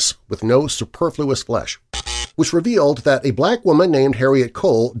with no superfluous flesh, which revealed that a black woman named Harriet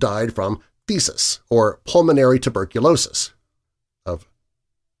Cole died from phthisis, or pulmonary tuberculosis, of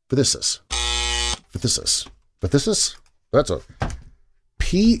phthisis. That's a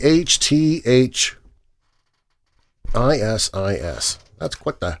P-H-T-H-I-S-I-S. That's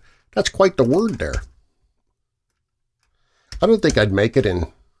quite the word there. I don't think I'd make it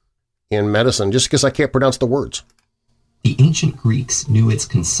in medicine just because I can't pronounce the words. The ancient Greeks knew its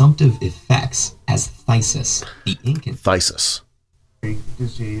consumptive effects as phthisis. Phthisis.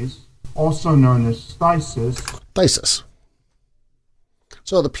 Disease, also known as phthisis. Phthisis.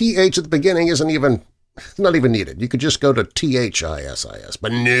 So the PH at the beginning isn't not even needed. You could just go to T-H-I-S-I-S.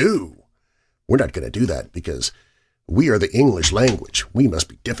 But no, we're not going to do that because we are the English language. We must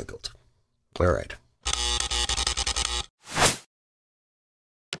be difficult. All right.